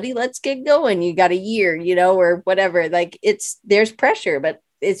 hey, buddy, let's get going. You got a year, or whatever. Like there's pressure, but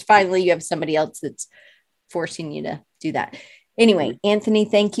it's finally you have somebody else that's forcing you to do that. Anyway, Anthony,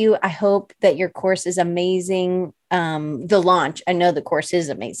 thank you. I hope that your course is amazing. The launch, I know the course is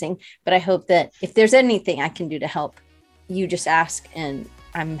amazing, but I hope that if there's anything I can do to help, you just ask and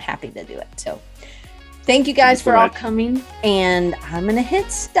I'm happy to do it. So thank you guys for all coming, and I'm going to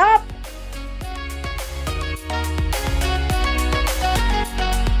hit stop.